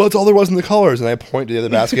 Well, it's all there was in the colors. And I point to the other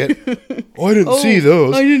basket. Oh, I didn't see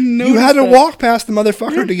those. I didn't know. You had to walk past the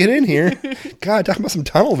motherfucker to get in here. God, talking about some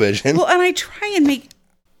tunnel vision. Well, and I try and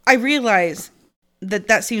I realize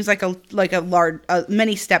that seems like a large,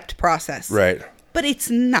 many-stepped process. Right. But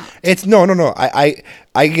it's not. It's no.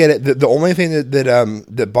 I get it. The only thing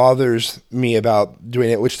that bothers me about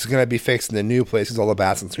doing it, which is going to be fixed in the new place because all the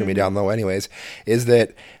baskets are going to be down low anyways, is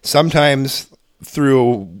that sometimes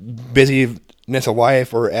through busyness of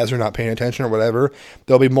life or as we're not paying attention or whatever,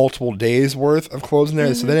 there'll be multiple days worth of clothes in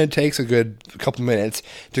there. So then it takes a good couple minutes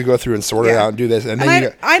to go through and sort it out and do this. And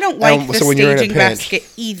then I don't like the staging basket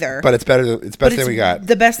either. But it's better. It's the best thing we got.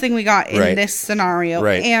 The best thing we got in this scenario.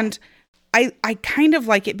 Right. And I kind of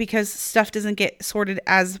like it because stuff doesn't get sorted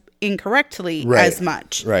as incorrectly as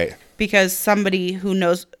much. Right. Because somebody who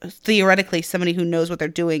knows what they're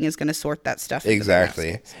doing is going to sort that stuff.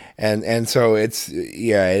 Exactly. And so it's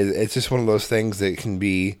just one of those things that can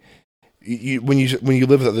be, when you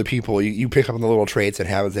live with other people, you pick up on the little traits and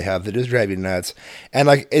habits they have that just drive you nuts. And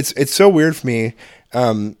like, it's so weird for me,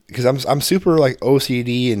 because I'm super like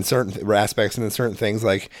OCD in certain aspects and in certain things.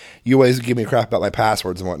 Like, you always give me crap about my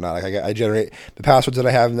passwords and whatnot. Like I generate the passwords that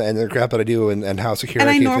I have and the crap that I do and how secure. And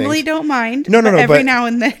I normally things. Don't mind. No. Every now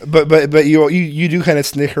and then. But you do kind of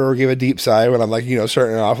snicker or give a deep sigh when I'm like,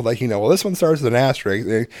 starting off with like, well, this one starts with an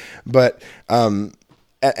asterisk. But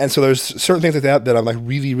and so there's certain things like that I'm like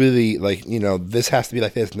really, really like, this has to be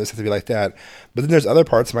like this and this has to be like that. But then there's other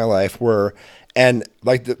parts of my life where. And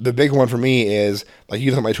like the big one for me is like,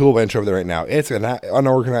 you look at my tool bench over there right now. It's an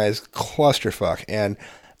unorganized clusterfuck, and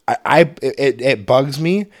it bugs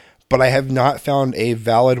me. But I have not found a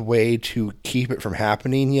valid way to keep it from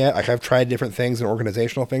happening yet. Like, I've tried different things and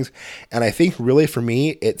organizational things, and I think really for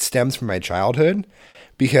me it stems from my childhood.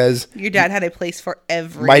 Because your dad had a place for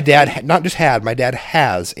everything. My dad not just had, my dad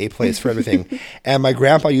has a place for everything. And my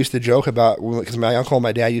grandpa used to joke about, because my uncle and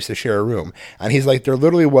my dad used to share a room, and he's like, there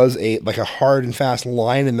literally was a hard and fast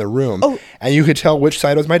line in the room, and you could tell which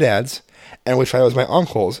side was my dad's and which side was my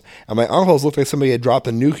uncle's. And my uncle's looked like somebody had dropped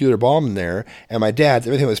a nuclear bomb in there, and my dad's,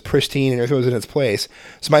 everything was pristine and everything was in its place.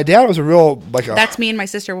 So my dad was a real That's me and my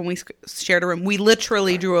sister when we shared a room. We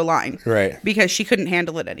literally drew a line, right? Because she couldn't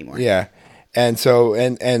handle it anymore. Yeah. And so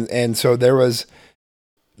and so there was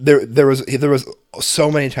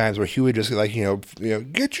so many times where he would just like, get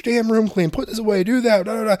your damn room clean, put this away, do that,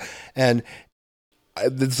 da, da, da. And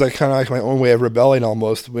it's like kind of like my own way of rebelling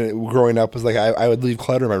almost. When growing up was like I would leave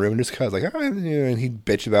clutter in my room just because and he'd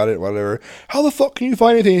bitch about it, whatever. How the fuck can you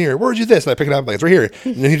find anything in here? Where'd you this? And I pick it up, like, it's right here.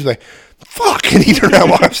 And then he's just like, fuck, and he turned around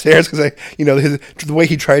and walked upstairs because the way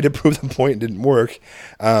he tried to prove the point didn't work.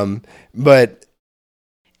 But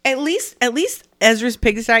At least Ezra's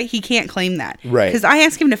pigsty, he can't claim that. Right. Because I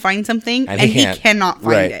asked him to find something and he cannot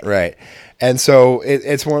find it. Right. And so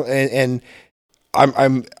it's one, and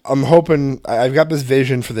I'm hoping, I've got this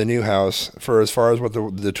vision for the new house for as far as what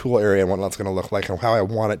the tool area and whatnot's going to look like and how I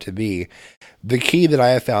want it to be. The key that I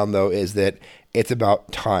have found though is that it's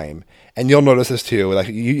about time. And you'll notice this too, like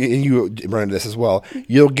you run into this as well.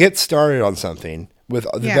 You'll get started on something with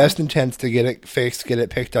the best intents to get it fixed, get it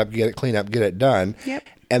picked up, get it cleaned up, get it done. Yep.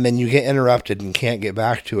 And then you get interrupted and can't get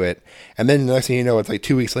back to it. And then the next thing you know, it's like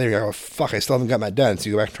 2 weeks later, you're like, oh, fuck, I still haven't got that done. So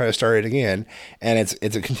you go back and try to start it again. And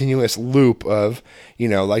it's a continuous loop of,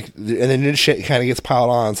 and then this shit kind of gets piled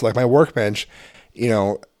on. So like my workbench,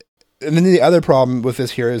 and then the other problem with this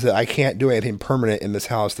here is that I can't do anything permanent in this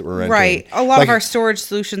house that we're renting. Right. A lot of our storage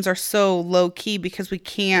solutions are so low key because we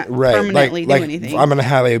can't permanently do anything. I'm going to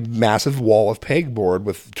have a massive wall of pegboard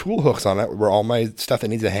with tool hooks on it where all my stuff that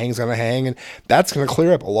needs to hang is going to hang. And that's going to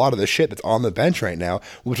clear up a lot of the shit that's on the bench right now,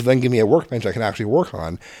 which will then give me a workbench I can actually work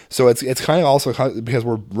on. So it's kind of also because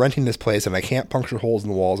we're renting this place and I can't puncture holes in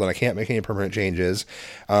the walls and I can't make any permanent changes.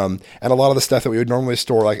 And a lot of the stuff that we would normally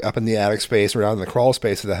store like up in the attic space or down in the crawl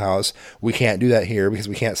space of the house, house. We can't do that here because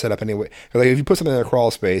we can't set up any way. Like if you put something in a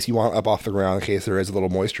crawl space, you want it up off the ground in case there is a little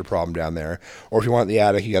moisture problem down there. Or if you want it in the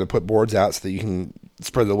attic, you got to put boards out so that you can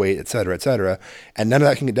spread the weight, et cetera, et cetera. And none of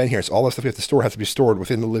that can get done here. So all the stuff we have to store has to be stored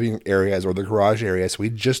within the living areas or the garage area. So we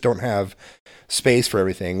just don't have space for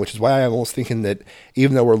everything, which is why I'm almost thinking that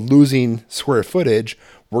even though we're losing square footage,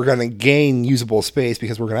 we're going to gain usable space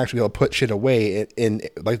because we're going to actually be able to put shit away in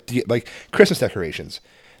like Christmas decorations.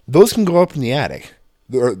 Those can go up in the attic.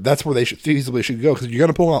 That's where they feasibly should go because you're going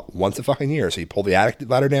to pull them out once a fucking year. So you pull the attic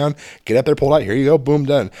ladder down, get up there, pull it out. Here you go, boom,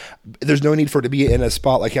 done. There's no need for it to be in a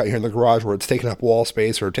spot like out here in the garage where it's taking up wall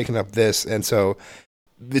space or taking up this. And so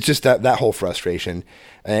it's just that whole frustration.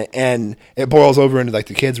 And it boils over into like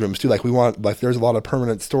the kids' rooms too. Like we want, like there's a lot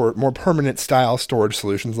of more permanent style storage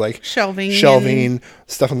solutions like shelving,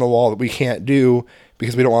 stuff on the wall that we can't do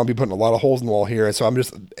because we don't want to be putting a lot of holes in the wall here. And so I'm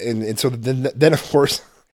just, and so then of course,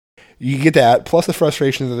 you get that, plus the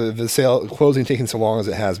frustration of the sale closing taking so long as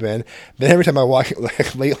it has been. Then every time I walk,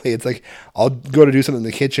 like lately, it's like I'll go to do something in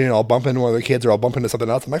the kitchen, and I'll bump into one of the kids, or I'll bump into something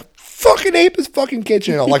else. I'm like, fucking hate this fucking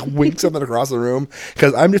kitchen. And I'll like wink something across the room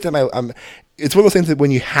because I'm just at my. It's one of those things that when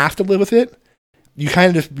you have to live with it, you kind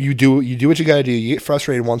of just you do what you got to do. You get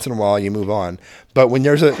frustrated once in a while, you move on. But when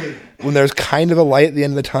there's kind of a light at the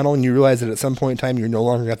end of the tunnel, and you realize that at some point in time you're no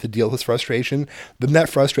longer going to have to deal with this frustration, then that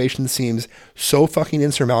frustration seems so fucking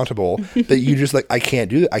insurmountable that you just like, I can't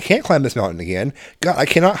do that. I can't climb this mountain again. God, I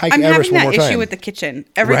cannot hike Everest one more time. I'm having that issue with the kitchen.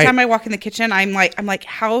 Every time I walk in the kitchen, I'm like,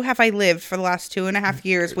 how have I lived for the last 2.5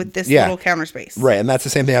 years with this little counter space? Right, and that's the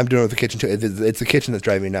same thing I'm doing with the kitchen too. It's the kitchen that's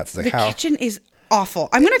driving me nuts. It's like the kitchen is awful.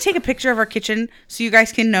 I'm going to take a picture of our kitchen so you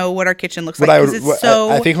guys can know what our kitchen looks like.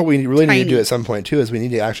 I think what we really need to do at some point too is we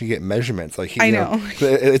need to actually get measurements. Like I know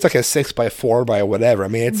it's like a 6x4 by whatever. I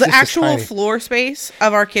mean, it's the just actual floor space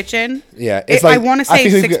of our kitchen. Yeah, it's like I want to say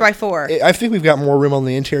 6x4. I think we've got more room on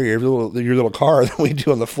the interior of your little car than we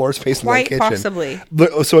do on the floor space in the kitchen. Quite possibly.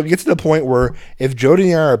 So it gets to the point where if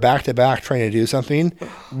Jody and I are back to back trying to do something,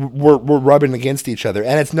 we're rubbing against each other,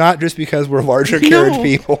 and it's not just because we're larger carriage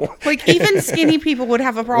people. Like even skinny people would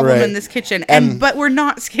have a problem in this kitchen, but we're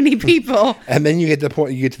not skinny people. And then you get to the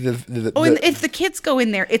point, you get to the and if the kids go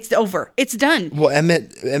in there, it's over. It's done. Well, and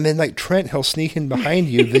then like Trent, he'll sneak in behind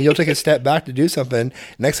you. Then you'll take a step back to do something.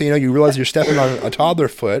 Next thing you know, you realize you're stepping on a toddler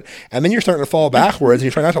foot, and then you're starting to fall backwards, and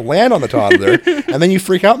you're trying not to land on the toddler. And then you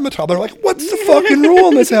freak out, and the toddler like, "What's the fucking rule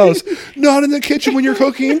in this house? Not in the kitchen when you're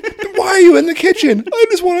cooking. Why are you in the kitchen? I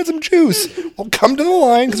just wanted some juice. Well, come to the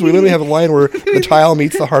line because we literally have a line where the tile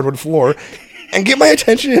meets the hardwood floor." And get my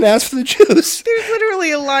attention and ask for the juice. There's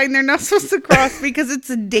literally a line they're not supposed to cross because it's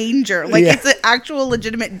a danger. Like it's an actual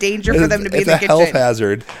legitimate danger for them to be in the kitchen. It's a health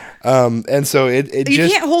hazard. And so you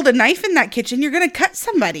can't hold a knife in that kitchen. You're going to cut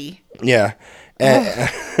somebody. Yeah. And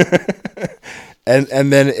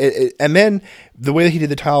then the way that he did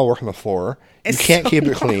the tile work on the floor, you can't keep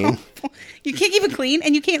it clean. You can't keep it clean,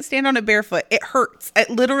 and you can't stand on it barefoot. It hurts. It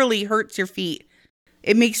literally hurts your feet.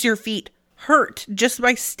 It makes your feet hurt just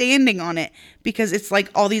by standing on it because it's like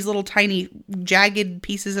all these little tiny jagged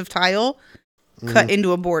pieces of tile cut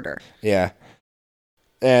into a border. Yeah.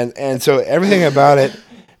 And so everything about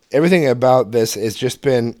this has just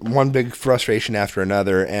been one big frustration after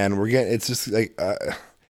another, and it's just like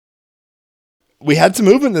we had some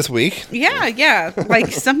movement this week. Yeah.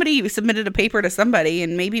 Like somebody submitted a paper to somebody,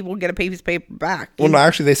 and maybe we'll get a piece of paper back. Well, no,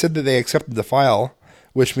 actually they said that they accepted the file,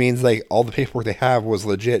 which means like all the paperwork they have was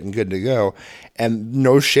legit and good to go. And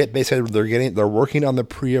no shit, they said they're working on the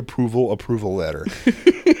pre-approval letter.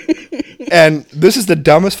 And this is the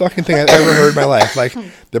dumbest fucking thing I've ever heard in my life. Like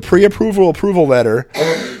the pre-approval letter,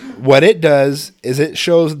 what it does is it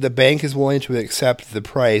shows that the bank is willing to accept the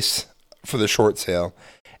price for the short sale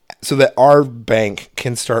so that our bank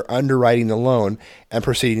can start underwriting the loan and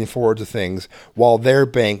proceeding forward to things while their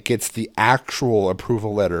bank gets the actual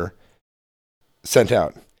approval letter sent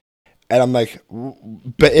out. And I'm like,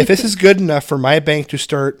 but if this is good enough for my bank to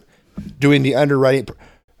start doing the underwriting,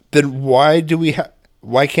 then why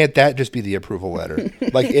can't that just be the approval letter?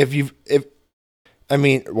 Like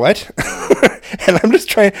what? And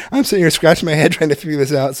I'm sitting here scratching my head trying to figure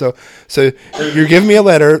this out. So you're giving me a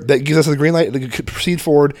letter that gives us the green light to proceed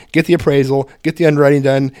forward, get the appraisal, get the underwriting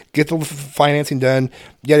done, get the financing done,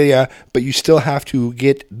 yada yada, but you still have to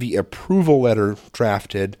get the approval letter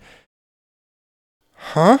drafted.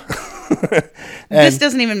 Huh? This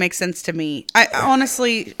doesn't even make sense to me. I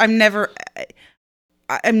honestly, I'm never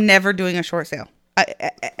doing a short sale.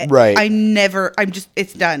 Right.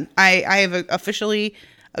 It's done. I have officially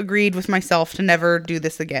agreed with myself to never do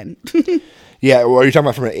this again. Yeah. Well, are you talking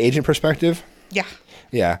about from an agent perspective? Yeah.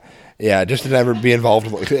 Yeah. Yeah. Just to never be involved.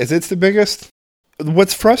 It's the biggest.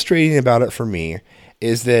 what's frustrating about it for me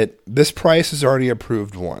is that this price is already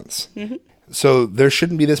approved once. Mm-hmm. So there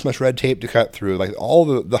shouldn't be this much red tape to cut through. Like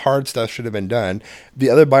all the hard stuff should have been done. The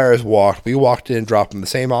other buyers walked. We walked in, dropped them the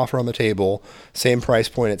same offer on the table, same price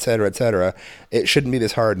point, et cetera, et cetera. It shouldn't be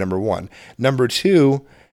this hard, number one. Number two,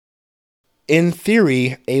 in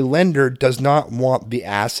theory, a lender does not want the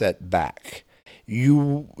asset back.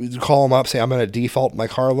 You call them up, say, I'm going to default my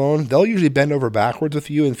car loan. They'll usually bend over backwards with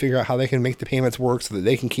you and figure out how they can make the payments work so that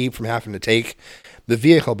they can keep from having to take the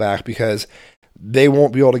vehicle back because they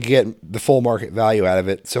won't be able to get the full market value out of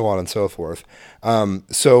it, so on and so forth.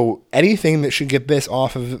 So anything that should get this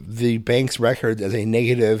off of the bank's records as a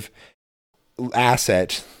negative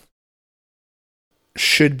asset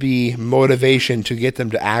should be motivation to get them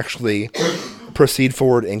to actually proceed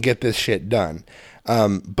forward and get this shit done.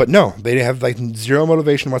 But no, they have like zero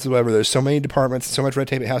motivation whatsoever. There's so many departments, so much red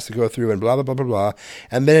tape it has to go through and blah, blah, blah, blah, blah.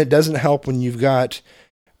 And then it doesn't help when you've got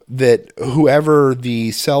that whoever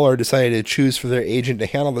the seller decided to choose for their agent to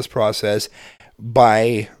handle this process,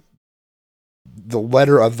 by the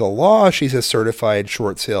letter of the law, she's a certified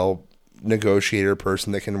short sale negotiator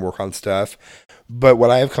person that can work on stuff. But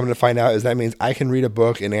what I have come to find out is that means I can read a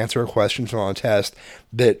book and answer a question on a test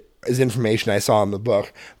that is information I saw in the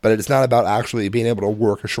book, but it's not about actually being able to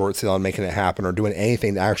work a short sale and making it happen or doing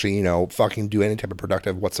anything to actually, fucking do any type of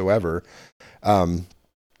productive whatsoever.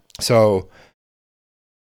 So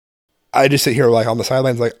I just sit here like on the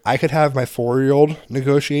sidelines, like I could have my 4-year-old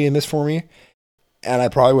negotiating this for me, and I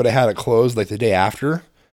probably would have had it closed like the day after,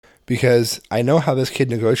 because I know how this kid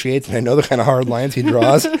negotiates and I know the kind of hard lines he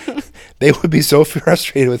draws. They would be so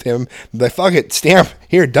frustrated with him. Like, fuck it, stamp,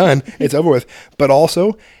 here, done, it's over with. But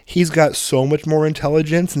also, he's got so much more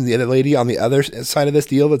intelligence than the other lady on the other side of this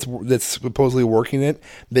deal that's supposedly working it,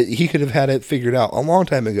 that he could have had it figured out a long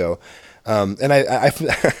time ago. And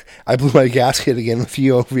I blew my gasket again with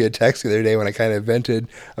you via text the other day when I kind of vented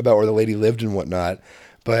about where the lady lived and whatnot.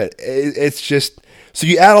 But it's just, so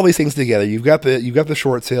you add all these things together. You've got the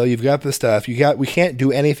short sale. You've got the stuff. We can't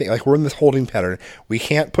do anything. Like, we're in this holding pattern. We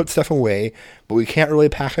can't put stuff away, but we can't really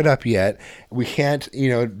pack it up yet. We can't,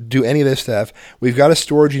 do any of this stuff. We've got a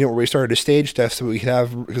storage unit where we started to stage stuff so we can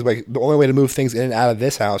have, because like the only way to move things in and out of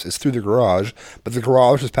this house is through the garage, but the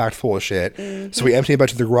garage is packed full of shit. Mm-hmm. So we empty a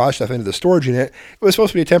bunch of the garage stuff into the storage unit. It was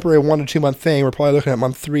supposed to be a temporary 1 to 2 month thing. We're probably looking at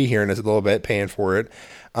month 3 here in a little bit, paying for it.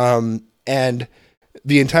 And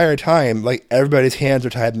the entire time, like, everybody's hands are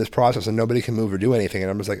tied in this process and nobody can move or do anything. And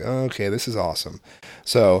I'm just like, oh, okay, this is awesome.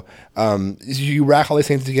 So you rack all these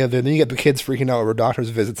things together, and then you get the kids freaking out over doctor's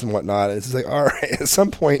visits and whatnot. And it's just like, all right, at some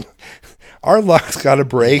point, our luck's got to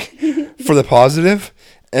break for the positive,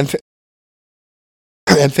 and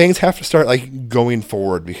things have to start like going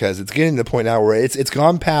forward, because it's getting to the point now where it's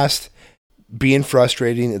gone past being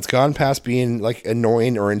frustrating. It's gone past being like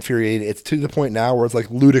annoying or infuriating. It's to the point now where it's like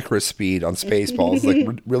ludicrous speed on Spaceballs.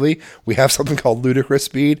 Like, really, we have something called ludicrous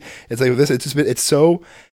speed. It's like this. It's so.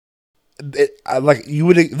 Like, you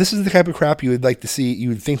would. This is the type of crap you would like to see. You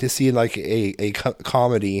would think to see like a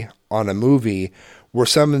comedy on a movie, where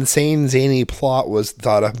some insane zany plot was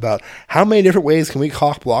thought up about how many different ways can we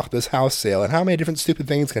cock block this house sale, and how many different stupid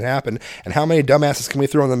things can happen, and how many dumbasses can we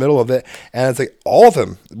throw in the middle of it. And it's like all of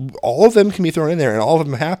them can be thrown in there, and all of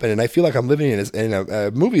them happen. And I feel like I'm living in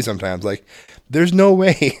a movie sometimes. Like, there's no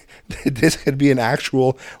way that this could be an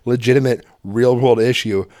actual legitimate real world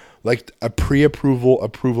issue. Like a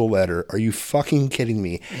approval letter. Are you fucking kidding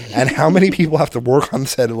me? And how many people have to work on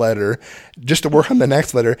said letter just to work on the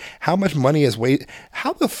next letter? How much money is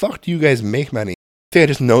how the fuck do you guys make money? I think I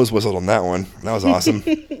just nose whistled on that one. That was awesome.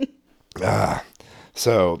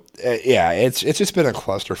 So it's just been a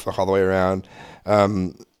clusterfuck all the way around.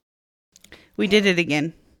 We did it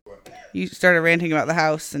again. You started ranting about the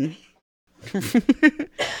house and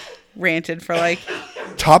ranted for like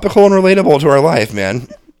topical and relatable to our life, man.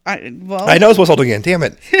 I know whistled again. Damn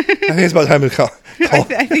it! I think it's about time to call.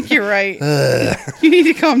 I think you're right. You need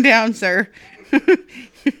to calm down, sir.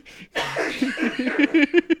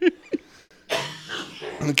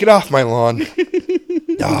 Get off my lawn.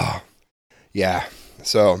 Yeah.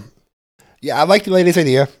 So, yeah, I like the lady's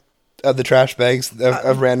idea of the trash bags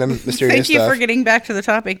of random mysterious stuff. Thank you for getting back to the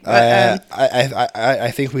topic. But, I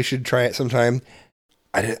think we should try it sometime.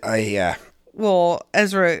 Yeah. Well,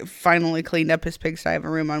 Ezra finally cleaned up his pigsty of a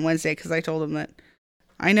room on Wednesday, because I told him that.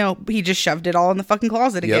 I know, he just shoved it all in the fucking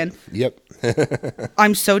closet again. Yep.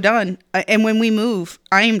 I'm so done. And when we move,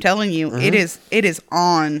 I am telling you, it is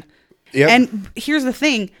on. Yep. And here's the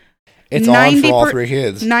thing. It's on for all 3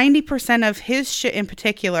 kids. 90% of his shit in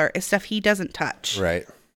particular is stuff he doesn't touch. Right.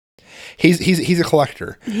 He's a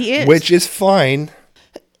collector. He is. Which is fine.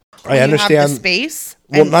 I understand. You have the space.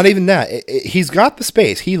 Well, not even that. He's got the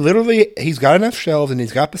space. He's got enough shelves and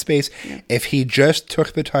he's got the space. Yeah. If he just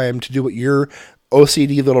took the time to do what your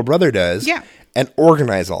OCD little brother does, and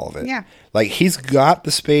organize all of it. Yeah. Like, he's got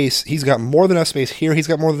the space. He's got more than enough space here. He's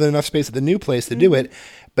got more than enough space at the new place to do it,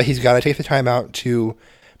 but he's got to take the time out to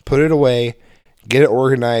put it away, get it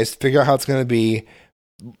organized, figure out how it's going to be.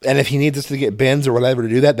 And if he needs us to get bins or whatever to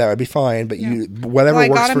do that, that would be fine. But whatever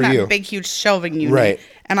works for you. I got him that big, huge shelving unit, right?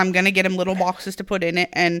 And I'm gonna get him little boxes to put in it.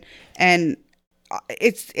 And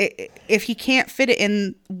if he can't fit it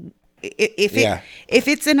in, if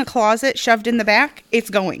it's in a closet shoved in the back,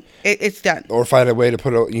 it's going. It's done. Or find a way to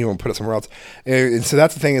put it somewhere else. And so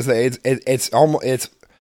that's the thing, is that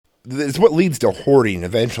it's what leads to hoarding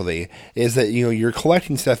eventually, is that you're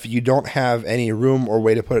collecting stuff, you don't have any room or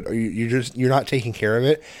way to put it, or you're not taking care of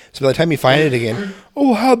it. So by the time you find it again,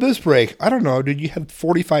 oh, how'd this break? I don't know, dude. You had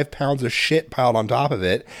 45 pounds of shit piled on top of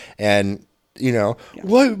it, and well,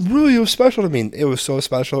 it really was special to me. It was so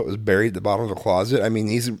special. It was buried at the bottom of the closet. I mean,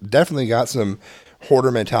 he's definitely got some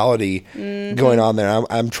hoarder mentality going on there.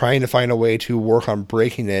 I'm trying to find a way to work on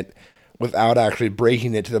breaking it without actually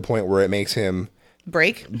breaking it to the point where it makes him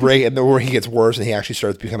break, and where he gets worse and he actually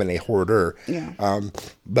starts becoming a hoarder. Yeah.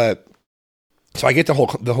 But so I get the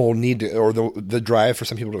whole need to, or the drive for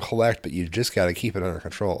some people to collect, but you just got to keep it under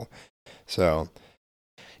control. So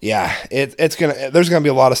yeah, there's gonna be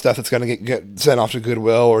a lot of stuff that's gonna get sent off to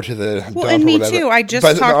Goodwill or to the dump and me or whatever. too. I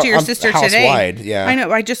just talked to your sister today. Yeah, I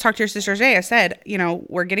know. I just talked to your sister today. I said,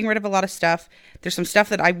 we're getting rid of a lot of stuff. There's some stuff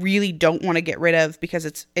that I really don't want to get rid of because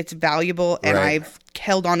it's valuable, and I've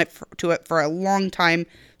held on to it for a long time,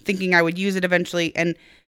 thinking I would use it eventually. And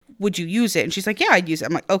would you use it? And she's like, yeah, I'd use it.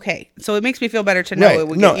 I'm like, okay. So it makes me feel better to know it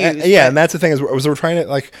would get used. And that's the thing, is we're trying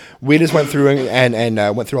to, we just went through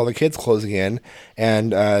and went through all the kids' clothes again,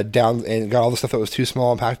 and down and got all the stuff that was too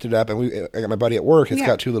small and packed it up. And I got my buddy at work. He's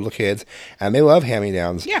got 2 little kids, and they love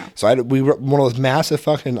hand-me-downs. Yeah. So we were one of those massive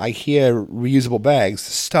fucking IKEA reusable bags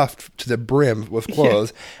stuffed to the brim with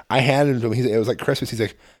clothes. I handed him to him. It was like Christmas. He's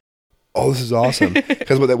like, oh, this is awesome.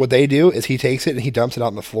 Because what they do is he takes it and he dumps it out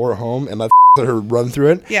on the floor at home and lets her run through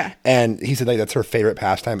it. Yeah. And he said that's her favorite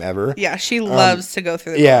pastime ever. Yeah, she loves to go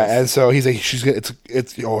through the Yeah, clothes. and so he's like, she's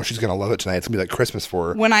gonna love it tonight. It's gonna be like Christmas for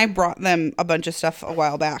her. When I brought them a bunch of stuff a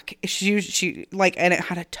while back, she and it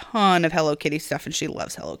had a ton of Hello Kitty stuff, and she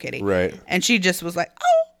loves Hello Kitty. Right. And she just was like,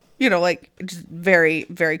 oh, just very,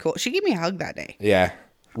 very cool. She gave me a hug that day. Yeah.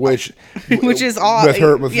 Which is odd. With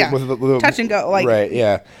her, with the touch and go. Right,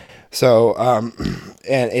 yeah. So,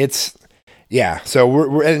 and it's, yeah.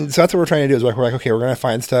 So so that's what we're trying to do, is we're like, okay, we're going to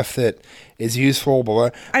find stuff that is useful.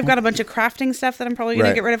 But I've got a bunch of crafting stuff that I'm probably going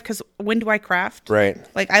to get rid of, because when do I craft? Right.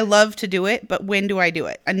 Like, I love to do it, but when do I do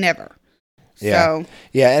it? I never. Yeah. So.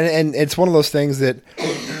 Yeah. And it's one of those things that,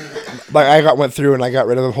 I went through and I got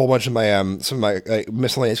rid of a whole bunch of my, some of my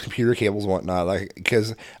miscellaneous computer cables and whatnot,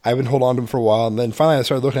 because I've been holding on to them for a while. And then finally I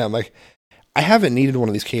started looking at them, like, I haven't needed one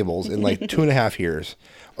of these cables in 2.5 years.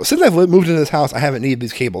 Since I've moved into this house, I haven't needed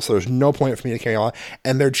these cables, so there's no point for me to carry on.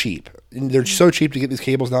 And they're cheap. They're so cheap to get these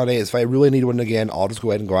cables nowadays. If I really need one again, I'll just go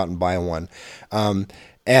ahead and go out and buy one.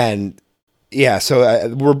 And yeah, so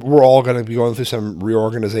we're all going to be going through some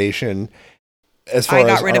reorganization. As far I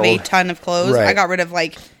got rid of a ton of clothes. Right. I got rid of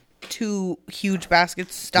 2 huge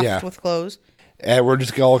baskets stuffed with clothes. And we're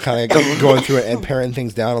just all kind of going through it and paring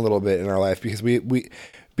things down a little bit in our life, because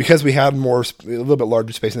because we had a little bit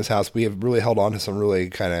larger space in this house, we have really held on to some really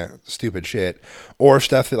kind of stupid shit, or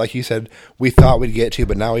stuff that, like you said, we thought we'd get to,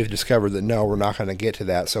 but now we've discovered that no, we're not going to get to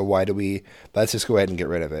that. So let's just go ahead and get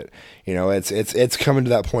rid of it. It's coming to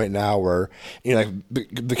that point now where,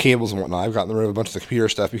 the cables and whatnot, I've gotten rid of a bunch of the computer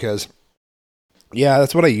stuff because, yeah,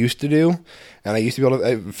 that's what I used to do. And I used to be able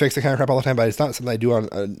to fix the kind of crap all the time, but it's not something I do on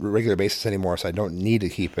a regular basis anymore. So I don't need to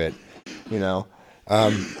keep it,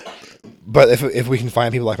 But if we can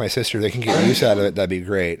find people like my sister, they can get use out of it, that'd be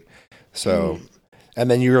great. So, and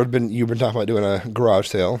then you've been talking about doing a garage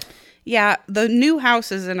sale. Yeah, the new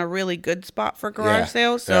house is in a really good spot for garage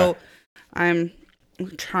sales, so I'm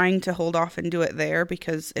trying to hold off and do it there,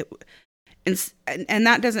 because and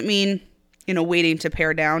that doesn't mean waiting to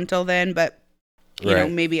pare down till then, but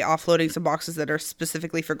maybe offloading some boxes that are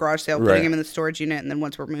specifically for garage sale, putting them in the storage unit, and then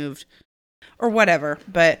once we're moved or whatever,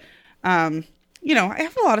 but. I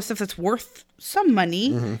have a lot of stuff that's worth some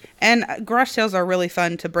money, and garage sales are really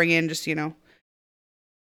fun to bring in just, a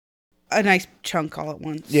nice chunk all at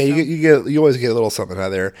once. Yeah, so. you always get a little something out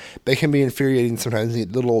of there. They can be infuriating sometimes,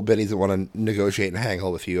 little old biddies that want to negotiate and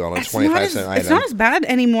haggle with you on a 25-cent item. It's not as bad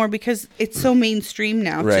anymore because it's so mainstream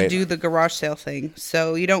now to do the garage sale thing,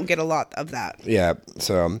 so you don't get a lot of that. Yeah,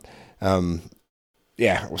 so,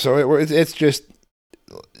 yeah, so it's just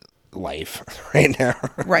life right now.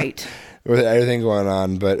 Right. With everything going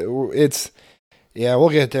on, but we'll get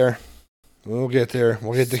there. We'll get there.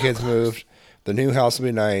 We'll get the kids moved. The new house will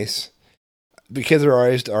be nice. The kids are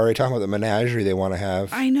already talking about the menagerie they want to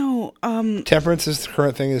have. I know. Temperance's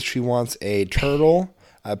current thing is she wants a turtle,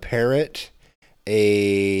 a parrot,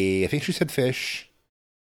 I think she said fish,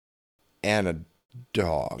 and a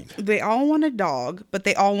dog. They all want a dog, but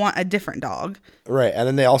they all want a different dog. Right, and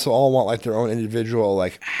then they also all want like their own individual,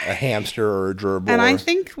 like a hamster or a gerbil. And I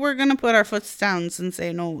think we're gonna put our foot down and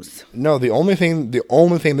say no's. No, the only thing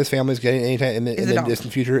this family's getting anytime in the dog.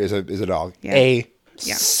 distant future is a dog. Yeah.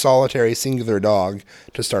 Solitary singular dog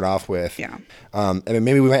to start off with. Yeah. And then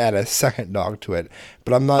maybe we might add a second dog to it,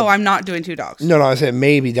 but I'm not. Oh, I'm not doing 2 dogs. No, I said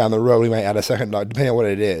maybe down the road we might add a second dog, depending on what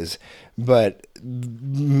it is. But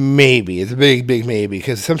maybe it's a big maybe,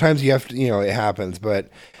 because sometimes you have to, it happens. But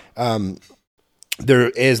there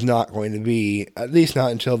is not going to be, at least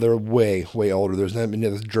not until they're way older. There's not been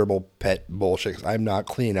this gerbil pet bullshit. I'm not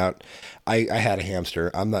cleaning out. I had a hamster.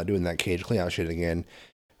 I'm not doing that cage clean out shit again.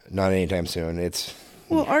 Not anytime soon.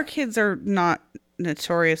 Well, our kids are not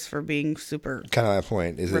notorious for being super kind of my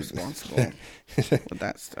point. Is responsible with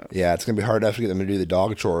that stuff. Yeah, it's gonna be hard enough to get them to do the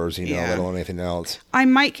dog chores, Yeah. let alone anything else. I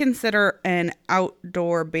might consider an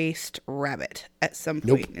outdoor-based rabbit at some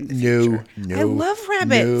point in the future. No. I love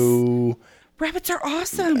rabbits. No. Rabbits are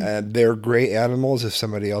awesome. They're great animals if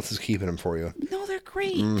somebody else is keeping them for you. No, they're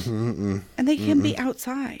great. And they can be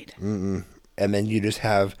outside. And then you just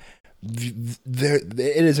have... It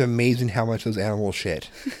is amazing how much those animals shit.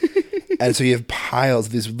 And so you have piles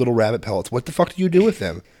of these little rabbit pellets. What the fuck do you do with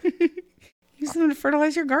them? Use them to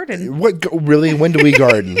fertilize your garden. What? Really? When do we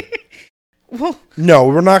garden? Well, no,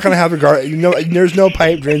 we're not going to have a garden. There's no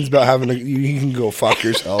pipe dreams about having you can go fuck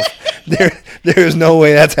yourself. There is no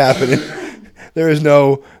way that's happening. There are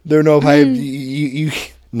no pipe.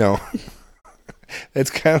 No. It's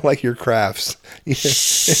kind of like your crafts.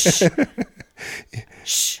 Shh.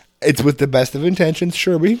 It's with the best of intentions.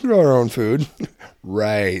 Sure, we can grow our own food.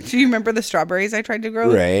 Right. Do you remember the strawberries I tried to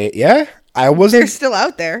grow? Right. Yeah. They're still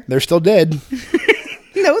out there. They're still dead.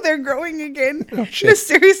 No, they're growing again. Oh, shit. No,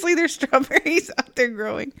 seriously, there's strawberries out there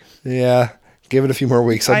growing. Yeah. Give it a few more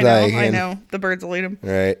weeks. I'll die again. I know. The birds will eat them.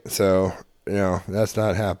 Right. So, that's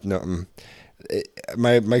not happening.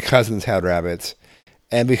 My cousins had rabbits.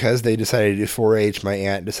 And because they decided to do 4-H, my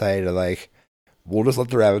aunt decided to, we'll just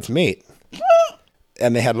let the rabbits mate.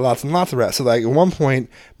 And they had lots and lots of rats. So, at one point,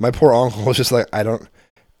 my poor uncle was just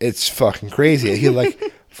it's fucking crazy. He had,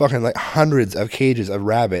 fucking, hundreds of cages of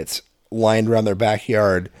rabbits lined around their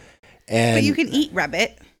backyard. But you can eat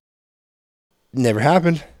rabbit. Never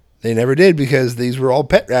happened. They never did, because these were all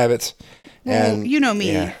pet rabbits. Well, and you know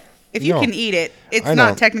me. Yeah. If you can eat it, it's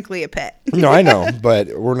not technically a pet. No, I know,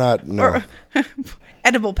 but we're not. No. Or,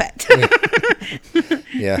 edible pet.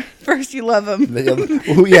 Yeah. First you love them.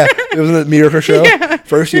 Yeah. It was a Miracle Show. Yeah.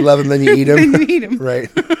 First you love them, then you eat them. Then you eat them. Right.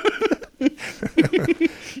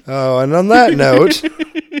 Oh, and on that note,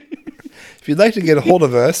 if you'd like to get a hold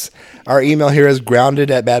of us, our email here is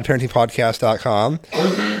grounded@badparentingpodcast.com,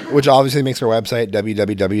 which obviously makes our website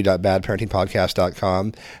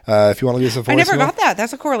www.badparentingpodcast.com. If you want to leave us a voicemail. I never got that.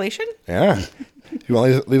 That's a correlation? Yeah. If you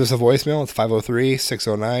want to leave us a voicemail, it's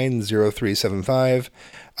 503-609-0375.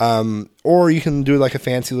 Or you can do a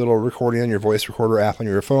fancy little recording on your voice recorder app on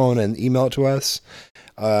your phone and email it to us.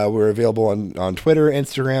 We're available on Twitter,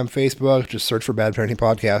 Instagram, Facebook. Just search for Bad Parenting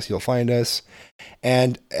Podcast. You'll find us.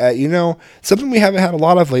 And, something we haven't had a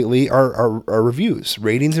lot of lately are reviews,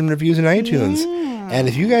 ratings and reviews in iTunes. Yeah. And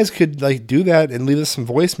if you guys could do that and leave us some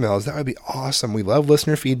voicemails, that would be awesome. We love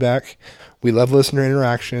listener feedback. We love listener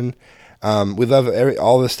interaction. We love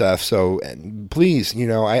all this stuff. So please,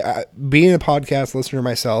 I being a podcast listener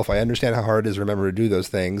myself, I understand how hard it is to remember to do those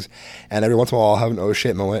things. And every once in a while I'll have an oh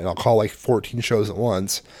shit moment and I'll call 14 shows at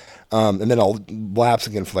once. And then I'll lapse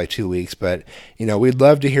again for 2 weeks. But, we'd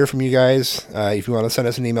love to hear from you guys. If you want to send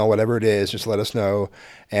us an email, whatever it is, just let us know.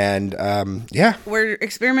 And, yeah. We're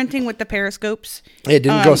experimenting with the periscopes. It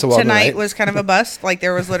didn't go so well tonight. Was kind of a bust.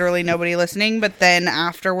 There was literally nobody listening. But then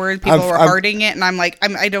afterward, people were hearting it. And I'm like,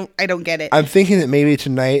 I don't get it. I'm thinking that maybe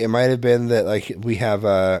tonight it might have been that, we have,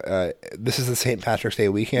 this is the St. Patrick's Day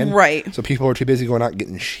weekend. Right. So people are too busy going out and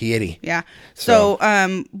getting shitty. Yeah. So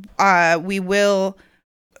we will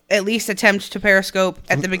at least attempt to Periscope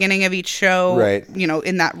at the beginning of each show, right?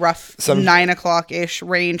 In that rough 9 o'clock ish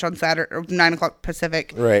range on Saturday, or 9 o'clock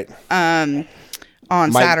Pacific, right?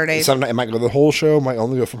 on Saturdays. Sometimes it might go the whole show, might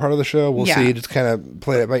only go for part of the show. We'll Yeah. see. Just kind of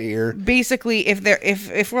play it by ear. Basically,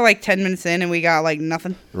 if we're like 10 minutes in and we got like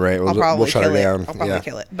nothing, Right, I'll probably we'll shut kill it it. down. I'll probably Yeah.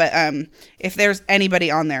 kill it. But if there's anybody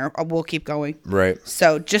on there, we'll keep going. Right.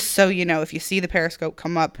 So just so you know, if you see the Periscope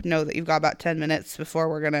come up, know that you've got about 10 minutes before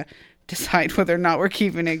we're going to decide whether or not we're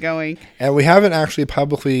keeping it going. And we haven't actually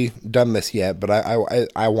publicly done this yet, but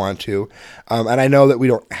I want to. And I know that we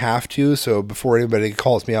don't have to, so before anybody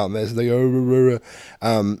calls me out on this, they go,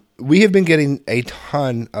 we have been getting a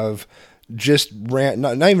ton of just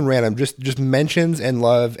not even random, just mentions and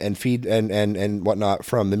love and feed and whatnot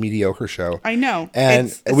from the Mediocre Show. I know. And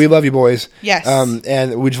It's- we love you boys. Yes.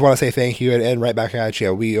 And we just want to say thank you and right back at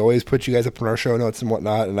you. We always put you guys up on our show notes and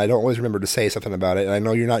whatnot, and I don't always remember to say something about it. And I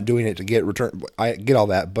know you're not doing it to get return. I get all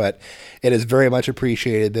that, but it is very much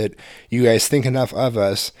appreciated that you guys think enough of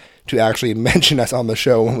us to actually mention us on the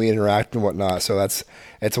show when we interact and whatnot. So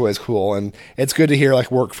it's always cool. And it's good to hear, like,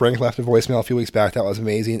 Frank left a voicemail a few weeks back. That was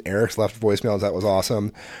amazing. Eric's left voicemails. That was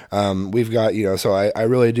awesome. We've got, so I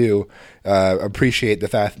really do appreciate the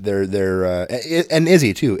fact that they're and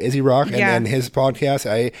Izzy too. Izzy Rock and his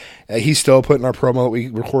podcast. He's still putting our promo that we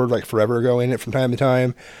recorded like forever ago in it from time to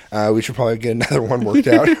time. We should probably get another one worked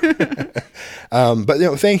out.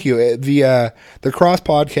 But thank you. The cross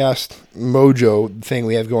podcast mojo thing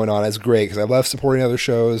we have going on is great because I love supporting other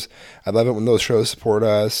shows. I love it when those shows support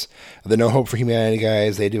us. The No Hope for Humanity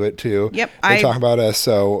guys, they do it too. Yep, they talk about us.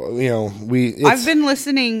 So I've been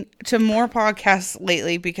listening to more podcasts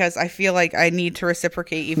lately because I feel like I need to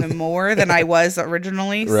reciprocate even more than I was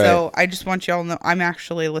originally. Right. So I just want y'all to know I'm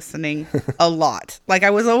actually listening a lot. Like I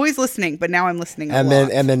was always listening, but now I'm listening a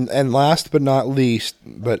lot. And last but not least,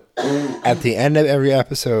 but at the end of every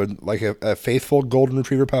episode, like a faithful golden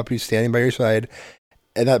retriever puppy standing by your side.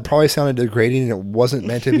 And that probably sounded degrading, and it wasn't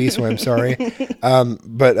meant to be, so I'm sorry.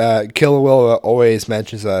 But Killawilla always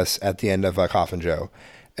mentions us at the end of Coffin Joe,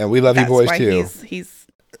 and we love you boys too. He's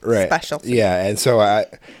right. special. Yeah, and so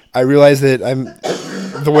I realized that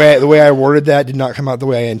the way I worded that did not come out the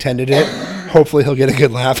way I intended it. Hopefully he'll get a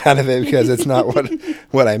good laugh out of it because it's not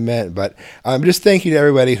what I meant. But just thank you to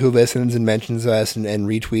everybody who listens and mentions us and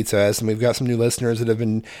retweets us. And we've got some new listeners that have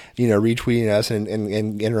been, retweeting us and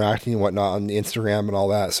interacting and whatnot on Instagram and all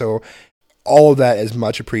that. So all of that is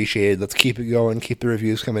much appreciated. Let's keep it going. Keep the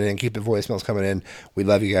reviews coming in. Keep the voicemails coming in. We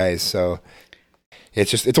love you guys. So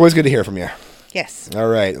it's always good to hear from you. Yes. All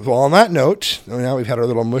right. Well, on that note, now we've had our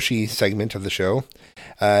little mushy segment of the show.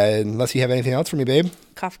 Unless you have anything else for me, babe.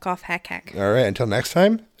 Cough, cough, hack, hack. All right. Until next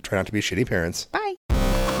time, try not to be shitty parents. Bye.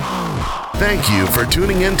 Thank you for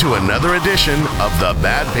tuning in to another edition of the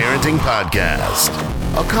Bad Parenting Podcast,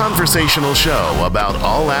 a conversational show about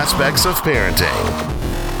all aspects of parenting,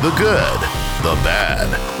 the good, the bad,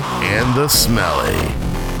 and the smelly.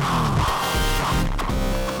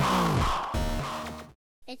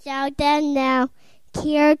 It's all done now.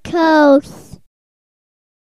 Here goes.